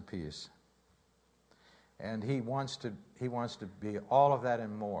Prince of Peace. And he wants to be all of that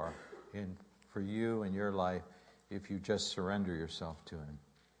and more for you and your life if you just surrender yourself to him.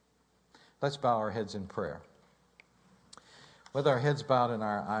 Let's bow our heads in prayer. With our heads bowed and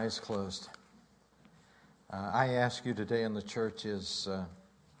our eyes closed, I ask you today in the church, is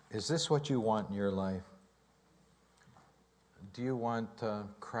this what you want in your life? Do you want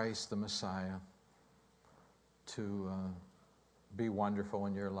Christ the Messiah to be wonderful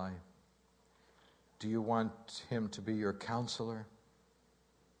in your life? Do you want him to be your counselor,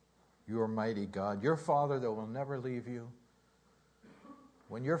 your mighty God, your Father that will never leave you?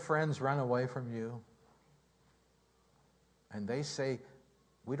 When your friends run away from you and they say,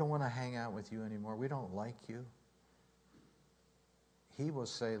 we don't want to hang out with you anymore, we don't like you, he will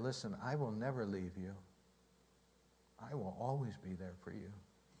say, listen, I will never leave you. I will always be there for you.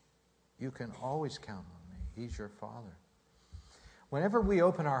 You can always count on me. He's your Father. Whenever we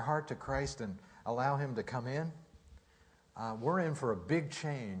open our heart to Christ and allow him to come in, we're in for a big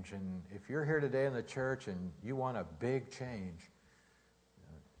change. And if you're here today in the church and you want a big change,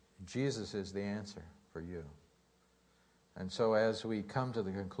 Jesus is the answer for you. And so as we come to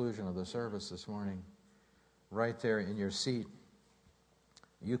the conclusion of the service this morning, right there in your seat,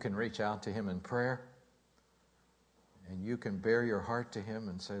 you can reach out to him in prayer, and you can bare your heart to him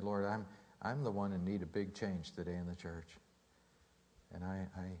and say, Lord, I'm the one in need of big change today in the church. And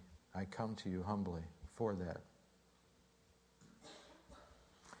I come to you humbly for that.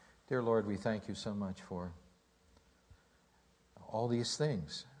 Dear Lord, we thank you so much for all these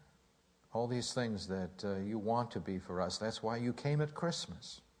things that you want to be for us. That's why you came at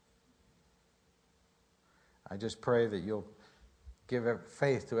Christmas. I just pray that you'll give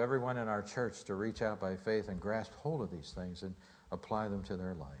faith to everyone in our church to reach out by faith and grasp hold of these things and apply them to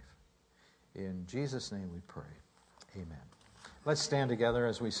their life. In Jesus' name we pray. Amen. Let's stand together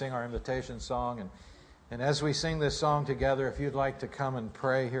as we sing our invitation song. And And as we sing this song together, if you'd like to come and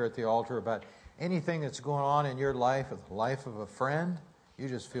pray here at the altar about anything that's going on in your life, or the life of a friend, you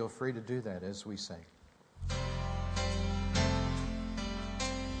just feel free to do that as we sing.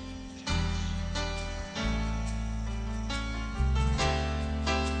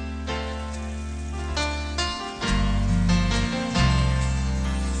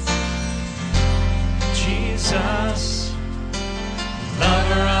 Jesus,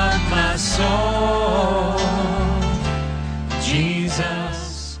 lover of my soul.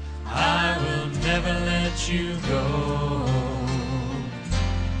 Jesus, I will never let you go.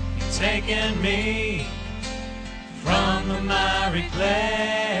 You've taken me from the miry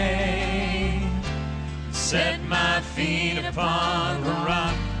clay, set my feet upon the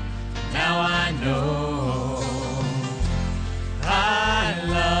rock. Now I know I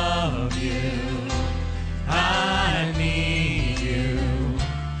love you. I need you.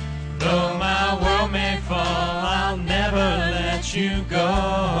 Though my world may fall, I'll never let you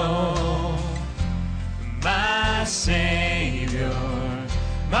go. My Savior,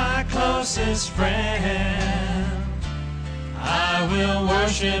 my closest friend, I will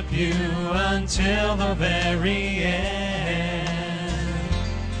worship you until the very end.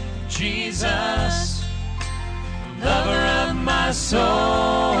 Jesus, lover of my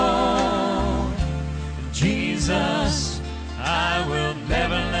soul. Jesus, I will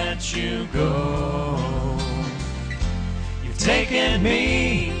never let you go. You've taken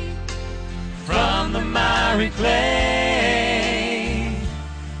me from the miry clay,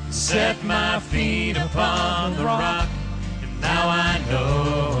 set my feet upon the rock, and now I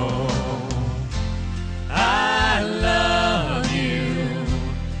know I love you.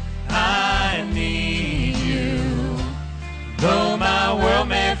 I need you. Though my world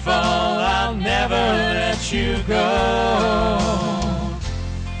may fall, I'll never let you go.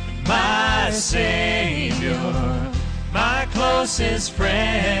 My Savior, my closest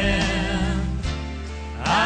friend,